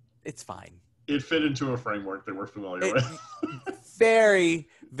fine. It fit into a framework that we're familiar with. Very,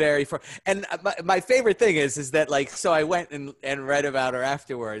 very far. And my favorite thing is that like, so I went and read about her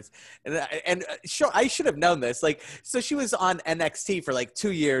afterwards and sure, I should have known this. Like, so she was on NXT for like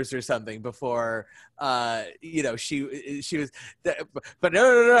 2 years or something before, you know, she was, but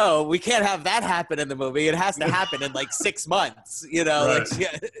no, we can't have that happen in the movie. It has to happen in like 6 months, you know, right.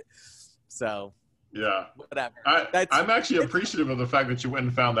 like, so. Yeah, whatever. I'm actually appreciative of the fact that you went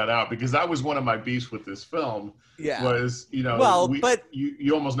and found that out because that was one of my beefs with this film. Yeah, was but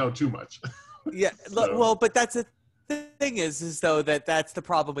you almost know too much. Yeah, so. Well, but that's the thing is though that's the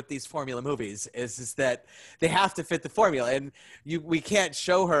problem with these formula movies is that they have to fit the formula, and we can't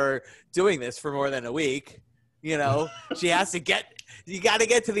show her doing this for more than a week. You know, she has to you got to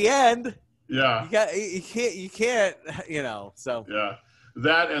get to the end. Yeah, you can't. You know, so yeah.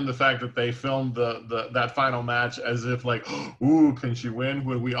 That and the fact that they filmed that final match as if like, ooh, can she win?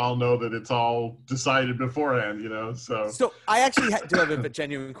 When we all know that it's all decided beforehand, you know. So I actually do have a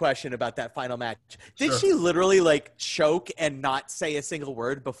genuine question about that final match. Did Sure. she literally like choke and not say a single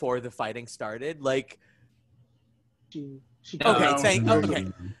word before the fighting started? Like, okay,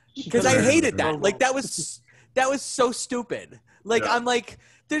 because I hated that. Like that was so stupid. Like yeah. I'm like,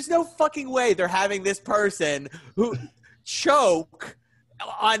 there's no fucking way they're having this person who choke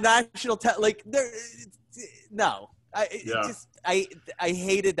on national like there no I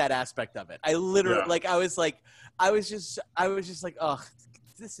hated that aspect of it. I literally like I was just like, oh,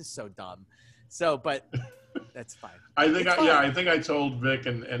 this is so dumb. So but that's fine. I think I told Vic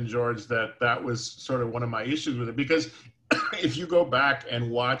and George that was sort of one of my issues with it, because if you go back and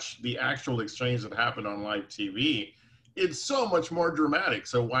watch the actual exchange that happened on live TV, it's so much more dramatic.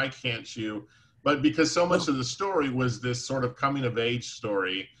 So why can't you? But because so much of the story was this sort of coming of age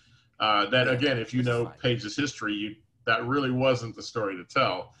story, that again, if you know Paige's history, that really wasn't the story to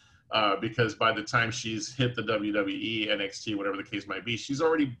tell. Because by the time she's hit the WWE, NXT, whatever the case might be, she's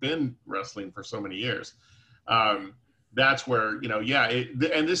already been wrestling for so many years. That's where, you know,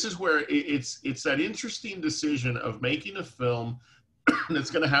 and this is where it's that interesting decision of making a film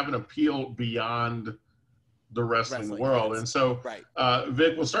that's going to have an appeal beyond the wrestling world. And so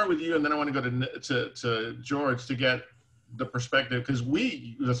Vic, we'll start with you, and then I want to go to George to get the perspective, because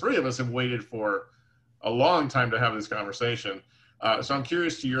the three of us have waited for a long time to have this conversation. So I'm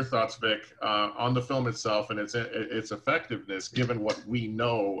curious to your thoughts, Vic, on the film itself and its effectiveness, given what we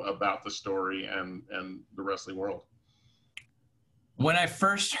know about the story and the wrestling world. When I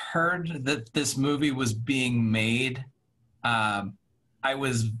first heard that this movie was being made, I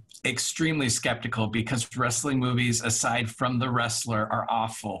was extremely skeptical, because wrestling movies, aside from The Wrestler, are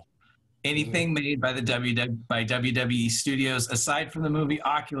awful. Anything made by WWE Studios, aside from the movie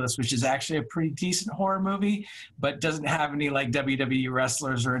Oculus, which is actually a pretty decent horror movie, but doesn't have any like WWE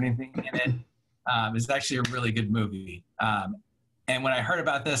wrestlers or anything in it, is actually a really good movie. And when I heard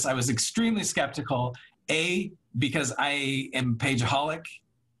about this, I was extremely skeptical. A, because I am Paigeaholic,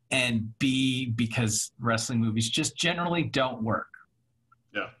 and B, because wrestling movies just generally don't work.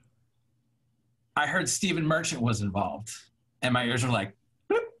 Yeah. I heard Stephen Merchant was involved, and my ears were like,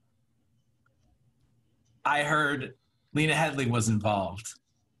 boop. I heard Lena Headey was involved.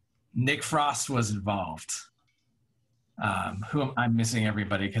 Nick Frost was involved. I'm missing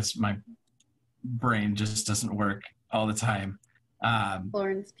everybody because my brain just doesn't work all the time.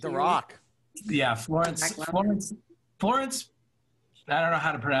 Florence The Pugh. Rock. Yeah, Florence. I don't know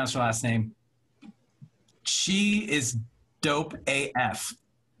how to pronounce her last name. She is dope AF.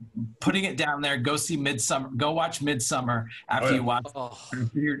 Putting it down there. Go see Midsummer. Go watch Midsummer after you watch. Oh. After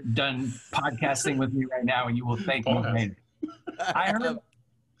you're done podcasting with me right now, and you will thank me later. I heard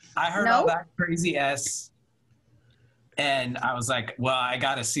No? all that crazy S, and I was like, well, I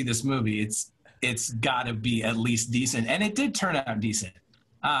got to see this movie. It's got to be at least decent, and it did turn out decent.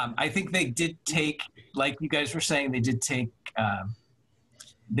 I think they did take, like you guys were saying, they did take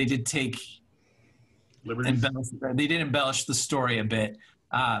Liberties. they did embellish the story a bit.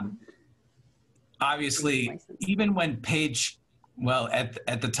 Obviously, even when Paige, well,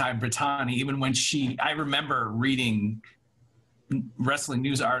 at the time, Brittany, even when I remember reading wrestling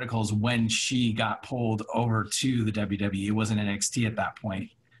news articles when she got pulled over to the WWE. It wasn't NXT at that point,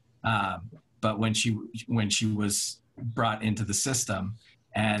 but when she was brought into the system,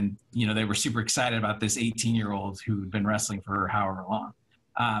 and they were super excited about this 18-year-old who'd been wrestling for however long.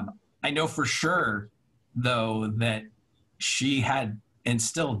 I know for sure, though, that she had and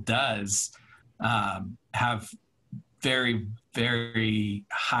still does have very, very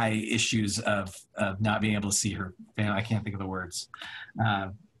high issues of not being able to see her family. I can't think of the words.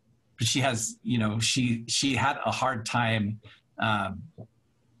 But she has, she had a hard time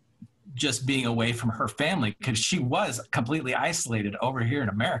just being away from her family because she was completely isolated over here in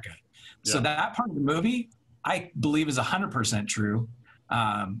America. Yeah. So that part of the movie, I believe, is 100% true.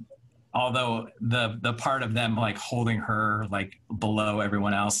 Although the part of them like holding her like below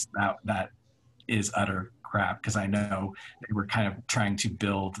everyone else, that is utter crap, because I know they were kind of trying to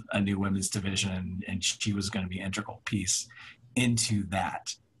build a new women's division, and she was going to be an integral piece into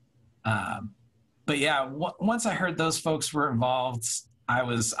that. But yeah, once I heard those folks were involved, I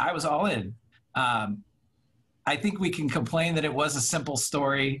was all in. I think we can complain that it was a simple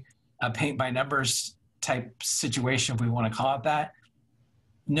story, a paint by numbers type situation, if we want to call it that.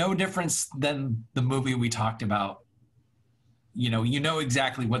 No difference than the movie we talked about. You know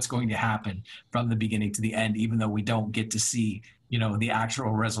exactly what's going to happen from the beginning to the end, even though we don't get to see, the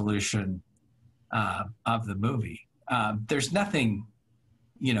actual resolution of the movie. There's nothing,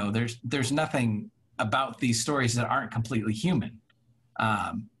 there's nothing about these stories that aren't completely human.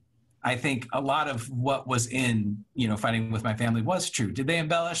 I think a lot of what was in, Fighting With My Family was true. Did they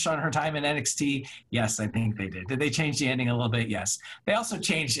embellish on her time in NXT? Yes, I think they did. Did they change the ending a little bit? Yes. They also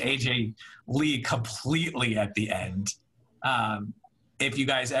changed AJ Lee completely at the end. If you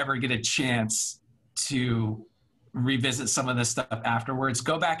guys ever get a chance to revisit some of this stuff afterwards,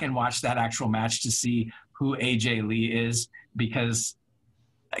 go back and watch that actual match to see who AJ Lee is, because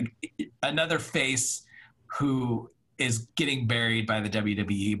another face who is getting buried by the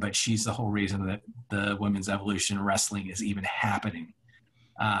WWE, but she's the whole reason that the women's evolution wrestling is even happening.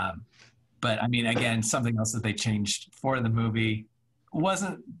 But I mean, again, something else that they changed for the movie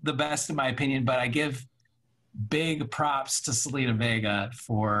wasn't the best in my opinion, but I give big props to Selena Vega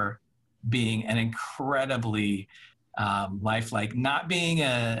for being an incredibly lifelike, not being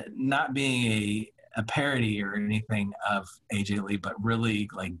a parody or anything of AJ Lee, but really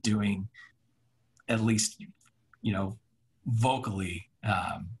like doing at least, vocally,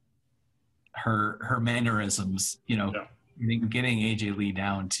 her mannerisms, getting AJ Lee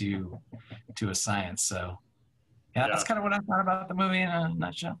down to a science. So yeah, that's kind of what I thought about the movie in a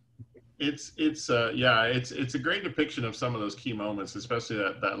nutshell. It's a great depiction of some of those key moments, especially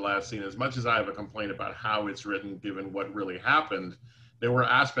that last scene. As much as I have a complaint about how it's written, given what really happened, there were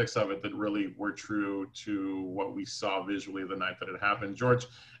aspects of it that really were true to what we saw visually the night that it happened. George,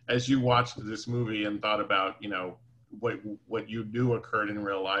 as you watched this movie and thought about, what you knew occurred in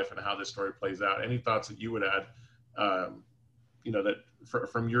real life and how this story plays out, any thoughts that you would add,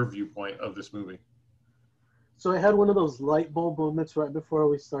 from your viewpoint of this movie? So I had one of those light bulb moments right before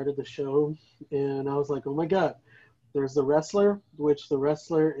we started the show, and I was like, oh my God, there's the wrestler, which the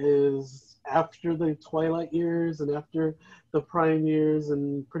wrestler is after the twilight years and after the prime years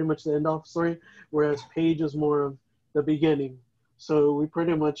and pretty much the end-off story, whereas Paige is more of the beginning. So we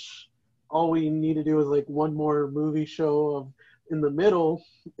pretty much, all we need to do is like one more movie show in the middle,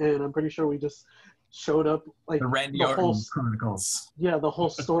 and I'm pretty sure we just showed up like the Randy Orton Chronicles. Yeah, the whole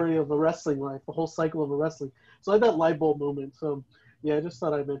story of a wrestling life, the whole cycle of a wrestling. So I had that light bulb moment. So yeah, I just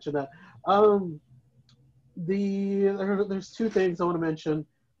thought I'd mention that. There's two things I want to mention.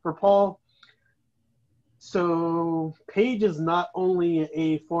 For Paul, So Paige is not only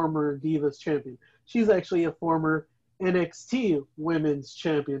a former Divas champion, she's actually a former NXT Women's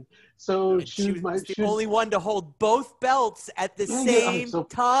Champion. So And she was the she was, only one to hold both belts at the yeah, same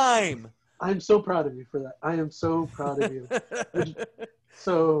time. I'm so proud of you for that. I am so proud of you.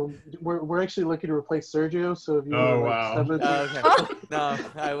 So we're actually looking to replace Sergio. So if you Oh, want to wow. step into, Okay. No,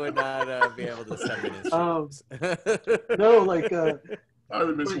 I would not be able to step in his shoes. no, like, I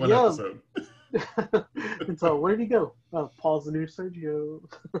would miss but one yeah. episode. And so where did he go? Oh, Paul's the new Sergio.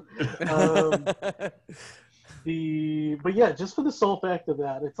 But yeah, just for the sole fact of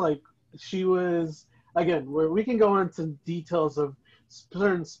that, it's like she was, again, where we can go into details of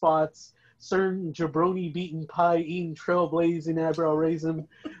certain spots, certain jabroni beaten pie eating trailblazing eyebrow raisin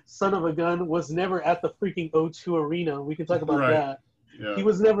son of a gun was never at the freaking O2 arena. We can talk about Right. that. Yeah. He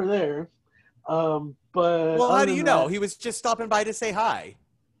was never there. But well, how do you know? that, He was just stopping by to say hi.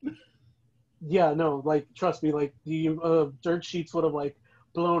 yeah, no, like, trust me, like, the dirt sheets would have, like,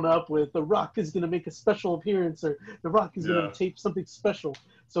 blown up with The Rock is going to make a special appearance, or The Rock is going to tape something special.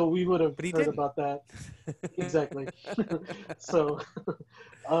 So we would have heard about that. Exactly. So,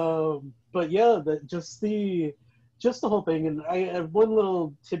 but yeah, just the whole thing. And I have one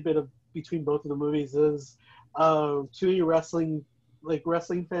little tidbit of between both of the movies is, to a wrestling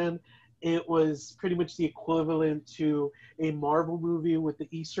fan, it was pretty much the equivalent to a Marvel movie with the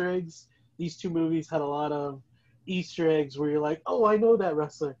Easter eggs. These two movies had a lot of Easter eggs where you're like, oh, I know that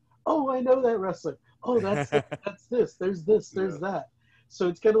wrestler. Oh, I know that wrestler. Oh, that's this. There's this. There's that. So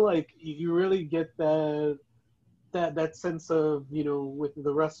it's kind of like you really get that sense of, you know, with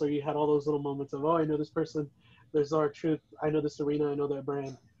the wrestler, you had all those little moments of, oh, I know this person. There's our truth. I know this arena. I know that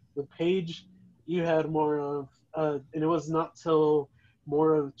brand. With Paige, you had more of, and it was not till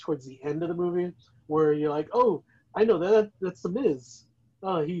more of towards the end of the movie where you're like, oh, I know that's The Miz.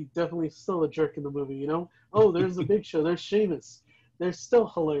 Oh, he definitely still a jerk in the movie, you know? Oh, there's the Big Show. There's Sheamus. They're still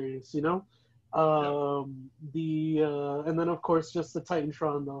hilarious, you know? And then, of course, just the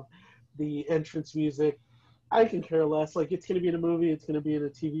Titantron, the entrance music. I can care less. Like, it's going to be in a movie. It's going to be in a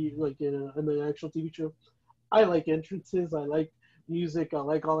TV, like in the actual TV show. I like entrances. I like music. I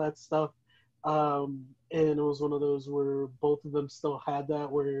like all that stuff. And it was one of those where both of them still had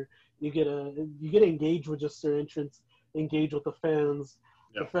that, where you get to engage with just their entrance, engage with the fans.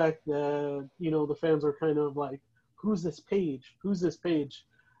 The fact that, you know, the fans are kind of like, who's this Paige? Who's this Paige?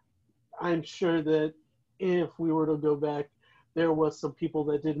 I'm sure that if we were to go back, there was some people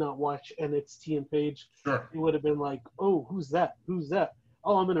that did not watch NXT and Paige. Sure. It would have been like, oh, who's that? Who's that?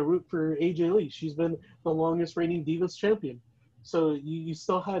 Oh, I'm going to root for AJ Lee. She's been the longest reigning Divas champion. So you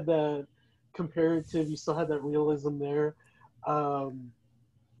still had that comparative, you still had that realism there.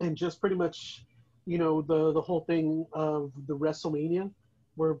 And just pretty much, you know, the whole thing of the WrestleMania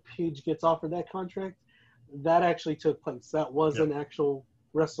where Paige gets offered that contract, that actually took place. That was an actual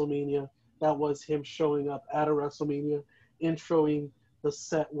WrestleMania. That was him showing up at a WrestleMania. Introing the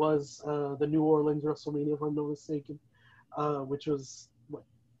set was the New Orleans WrestleMania, if I'm not mistaken, which was,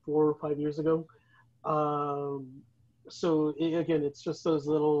 4 or 5 years ago. So, again, it's just those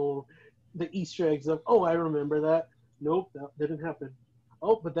little, the Easter eggs of, oh, I remember that. Nope, that didn't happen.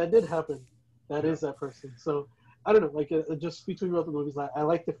 Oh, but that did happen. That is that person. So, I don't know, like, just between both the movies, I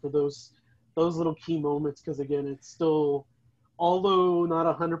liked it for those little key moments, because, again, it's still, although not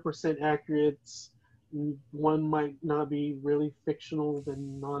 100% accurate, one might not be really fictional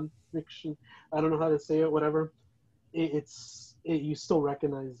than non-fiction. I don't know how to say it, whatever. You still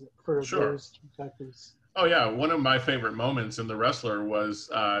recognize it for those factors. Oh, yeah. One of my favorite moments in The Wrestler was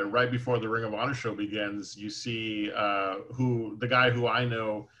right before the Ring of Honor show begins. You see the guy who I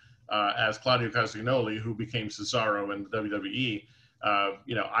know as Claudio Castagnoli, who became Cesaro in WWE.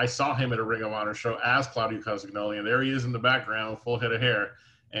 You know, I saw him at a Ring of Honor show as Claudio Castagnoli, and there he is in the background, full head of hair.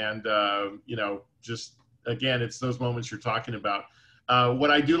 And, you know, just, again, it's those moments you're talking about.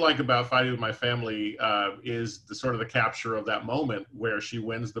 What I do like about Fighting With My Family is the sort of the capture of that moment where she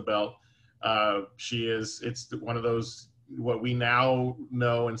wins the belt. It's one of those, what we now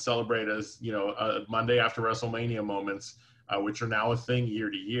know and celebrate as, you know, Monday after WrestleMania moments, which are now a thing year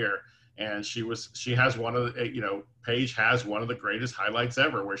to year. And she has one of the, you know, Paige has one of the greatest highlights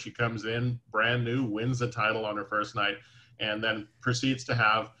ever, where she comes in brand new, wins the title on her first night, and then proceeds to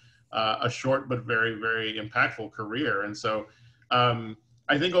have a short but very, very impactful career. And so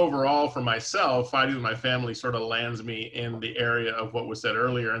I think overall for myself, Fighting With My Family sort of lands me in the area of what was said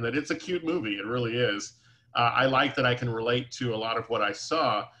earlier, and that it's a cute movie. It really is. I like that I can relate to a lot of what I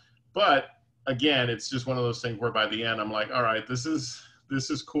saw, but again, it's just one of those things where by the end I'm like, all right, this is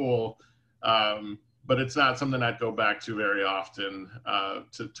cool. But it's not something I'd go back to very often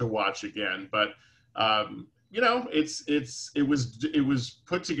to watch again. But You know, it was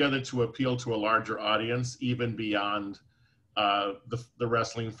put together to appeal to a larger audience, even beyond the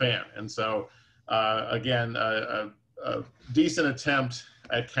wrestling fan. And so, again, a decent attempt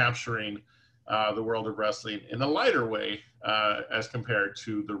at capturing the world of wrestling in a lighter way as compared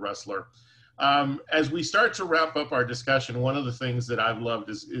to The Wrestler. As we start to wrap up our discussion, one of the things that I've loved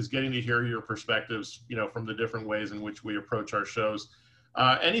is getting to hear your perspectives, you know, from the different ways in which we approach our shows.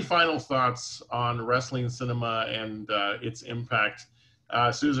 Any final thoughts on wrestling cinema and its impact?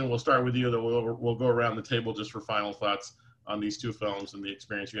 Susan, we'll start with you. Then we'll go around the table just for final thoughts on these two films and the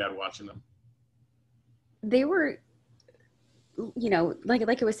experience you had watching them. They were, you know, like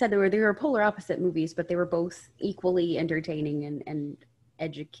it was said, they were polar opposite movies, but they were both equally entertaining and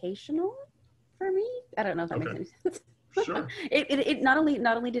educational for me. I don't know if that makes any sense. Sure. It not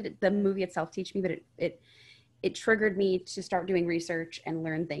only did the movie itself teach me, but it triggered me to start doing research and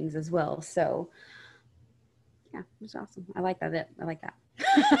learn things as well. So yeah, it was awesome. I like that. All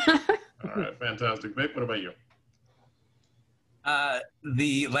right, fantastic. Vic, what about you?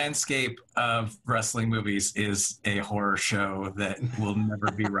 The landscape of wrestling movies is a horror show that will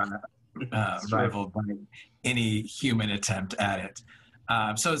never be rivaled by any human attempt at it.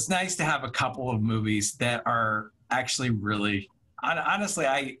 So it's nice to have a couple of movies that are actually really, honestly,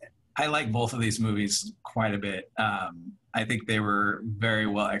 I like both of these movies quite a bit. I think they were very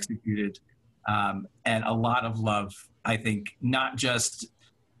well executed, and a lot of love, I think, not just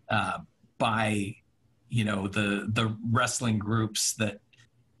by, you know, the wrestling groups that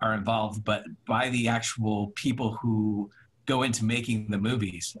are involved, but by the actual people who go into making the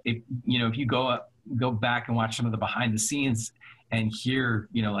movies. If you go back and watch some of the behind the scenes and hear,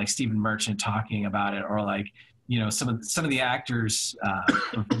 you know, like Stephen Merchant talking about it, or like, you know, some of the actors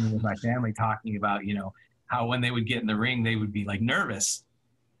from With My Family talking about, you know, how when they would get in the ring, they would be like nervous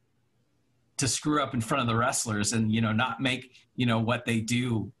to screw up in front of the wrestlers and, you know, not make, you know, what they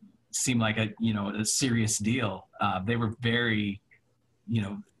do seem like a serious deal. They were very, you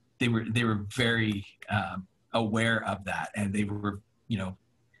know, they were very aware of that, and they were, you know,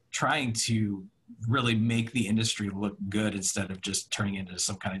 trying to really make the industry look good instead of just turning into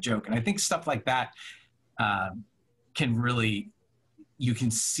some kind of joke. And I think stuff like that can really, you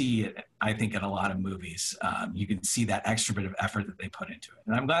can see it, I think, in a lot of movies. You can see that extra bit of effort that they put into it.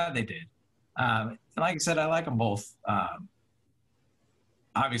 And I'm glad they did. And like I said, I like them both.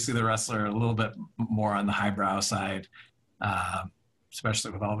 Obviously, The Wrestler a little bit more on the highbrow side,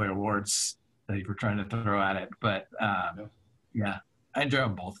 especially with all the awards that you were trying to throw at it. But yeah, I enjoy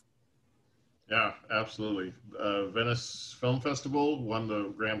them both. Yeah, absolutely. Venice Film Festival won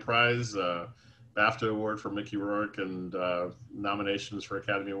the grand prize, BAFTA award for Mickey Rourke, and nominations for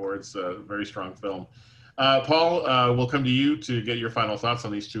Academy Awards. Very strong film. Paul, we'll come to you to get your final thoughts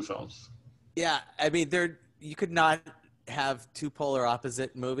on these two films. Yeah, I mean, you could not have two polar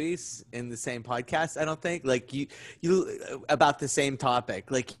opposite movies in the same podcast. I don't think, like you about the same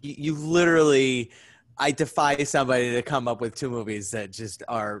topic. Like you literally, I defy somebody to come up with two movies that just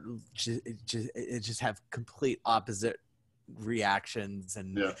have complete opposite reactions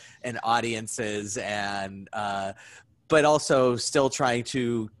and audiences, and but also still trying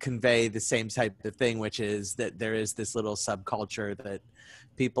to convey the same type of thing, which is that there is this little subculture that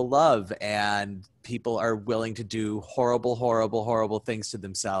people love, and people are willing to do horrible, horrible, horrible things to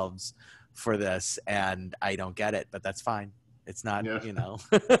themselves for this. And I don't get it, but that's fine. It's not, you know.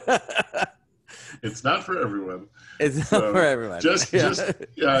 It's not for everyone. It's not for everyone. Just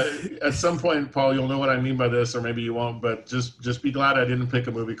at some point, Paul, you'll know what I mean by this, or maybe you won't. But just be glad I didn't pick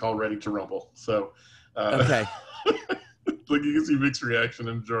a movie called Ready to Rumble. So okay. Look, you can see Vic's reaction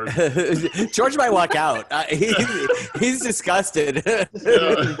in George. George might walk out. He's disgusted. Remember,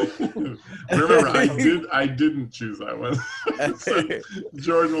 I didn't choose that one. So,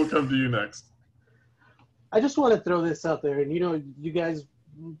 George, will come to you next. I just want to throw this out there, and you know, you guys,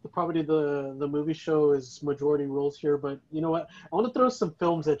 probably the movie show is majority rules here, but you know what? I want to throw some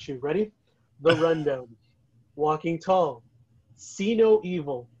films at you. Ready? The Rundown, Walking Tall, See No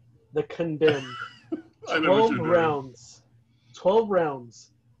Evil, The Condemned, 12 Rounds. 12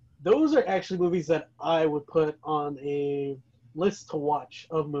 Rounds. Those are actually movies that I would put on a list to watch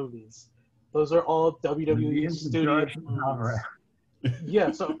of movies. Those are all WWE studio movies.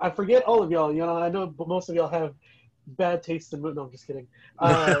 Yeah, so I forget all of y'all. You know, I know most of y'all have bad taste in movies. No, I'm just kidding.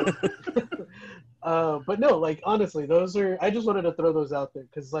 But no, like, honestly, those are, I just wanted to throw those out there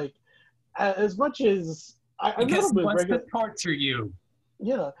because, like, as much as I'm not a regular torture you.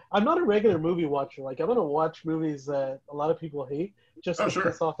 Yeah, I'm not a regular movie watcher. Like, I'm gonna watch movies that a lot of people hate just to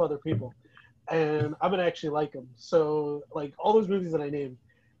piss off other people, and I'm gonna actually like them. So, like, all those movies that I named,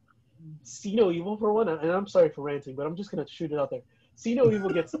 See No Evil for one, and I'm sorry for ranting, but I'm just gonna shoot it out there. See No Evil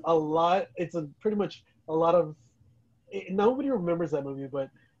gets a lot. It's pretty much a lot of. Nobody remembers that movie, but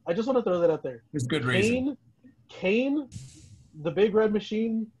I just want to throw that out there. There's good reason. Kane, the Big Red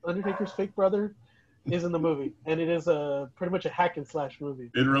Machine, Undertaker's fake brother, is in the movie, and it is pretty much a hack and slash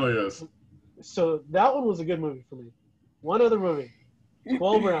movie. It really is. So that one was a good movie for me. One other movie,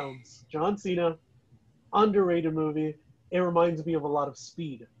 12 Rounds, John Cena, underrated movie. It reminds me of a lot of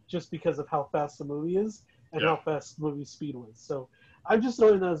Speed, just because of how fast the movie is and how fast the movie Speed was. So I'm just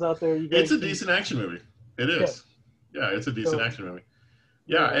throwing those out there. You guys It's a decent action movie. It is. Yeah, it's a decent action movie.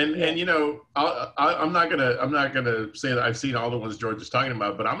 Yeah, and you know, I'm not gonna say that I've seen all the ones George is talking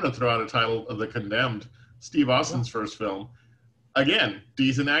about, but I'm gonna throw out a title of The Condemned, Steve Austin's first film. Again,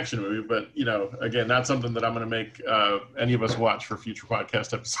 decent action movie, but you know, again, not something that I'm gonna make any of us watch for future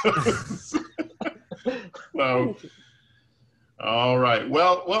podcast episodes. So, all right.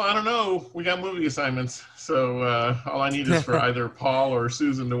 Well, I don't know. We got movie assignments, so all I need is for either Paul or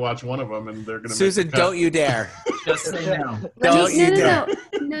Susan to watch one of them, and they're gonna. Susan, don't you dare! Just say no. Don't you dare!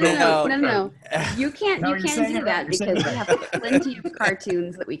 No. You can't No, you're saying do it that right. because we have plenty of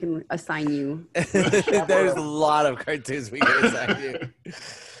cartoons that we can assign you. There's a lot of cartoons we can assign you.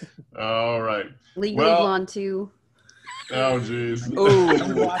 All right. Legally Blonde 2. Oh, jeez.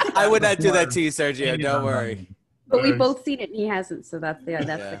 Ooh, I would not do that to you, Sergio. Don't worry. But we've both seen it and he hasn't, so that's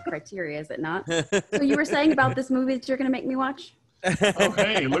the criteria, is it not? So you were saying about this movie that you're going to make me watch? Oh,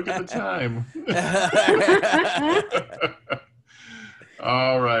 hey, look at the time.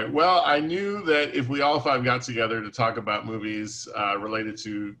 All right. Well, I knew that if we all five got together to talk about movies related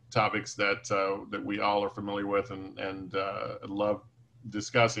to topics that we all are familiar with and love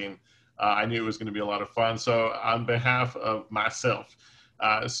discussing, I knew it was going to be a lot of fun. So on behalf of myself,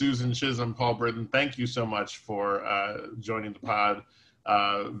 Susan Chisholm, Paul Britton, thank you so much for joining the pod.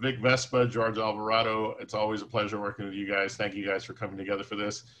 Vic Vespa, George Alvarado, it's always a pleasure working with you guys. Thank you guys for coming together for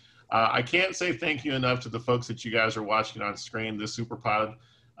this. I can't say thank you enough to the folks that you guys are watching on screen, this SuperPod.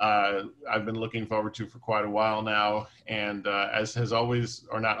 I've been looking forward to for quite a while now. And as has always,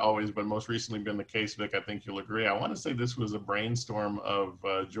 or not always, but most recently been the case, Vic, I think you'll agree. I want to say this was a brainstorm of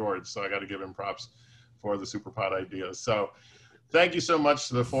George, so I got to give him props for the SuperPod ideas. So thank you so much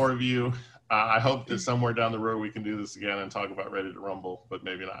to the four of you. I hope that somewhere down the road we can do this again and talk about Ready to Rumble, but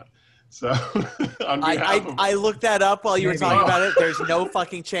maybe not. So on behalf of... I looked that up while you were talking about it. There's no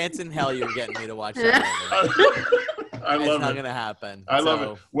fucking chance in hell you're getting me to watch that. I love it. It's not going to happen. I love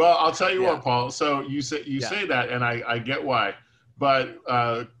it. Well, I'll tell you what, Paul. So you say that, and I get why. But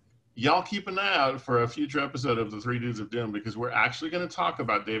y'all keep an eye out for a future episode of the Three Dudes of Doom, because we're actually going to talk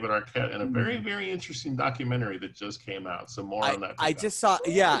about David Arquette and a very, very interesting documentary that just came out. So more on that. I just saw,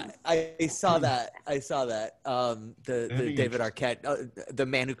 I saw that. The David Arquette, the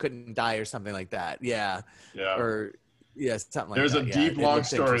man who couldn't die or something like that. Yeah. Yeah. Or something like There's that. There's a deep, long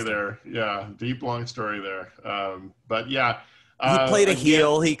story there. Yeah. Deep, long story there. But yeah. He played a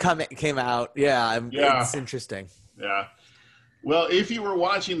heel. He came out. Yeah. It's interesting. Yeah. Well, if you were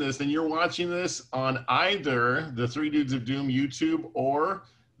watching this, then you're watching this on either the Three Dudes of Doom YouTube or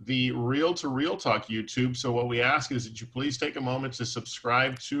the Real to Real Talk YouTube. So what we ask is that you please take a moment to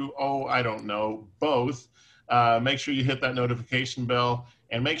subscribe to, both. Make sure you hit that notification bell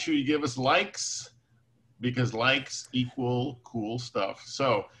and make sure you give us likes, because likes equal cool stuff.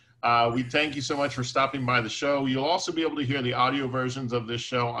 So we thank you so much for stopping by the show. You'll also be able to hear the audio versions of this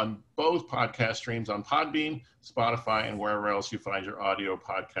show on both podcast streams on Podbean, Spotify, and wherever else you find your audio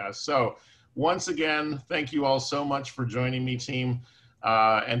podcasts. So once again, thank you all so much for joining me, team.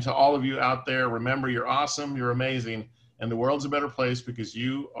 And to all of you out there, remember, you're awesome, you're amazing, and the world's a better place because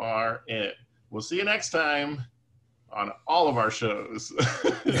you are in it. We'll see you next time on all of our shows.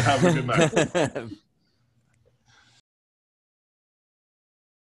 Have a good night.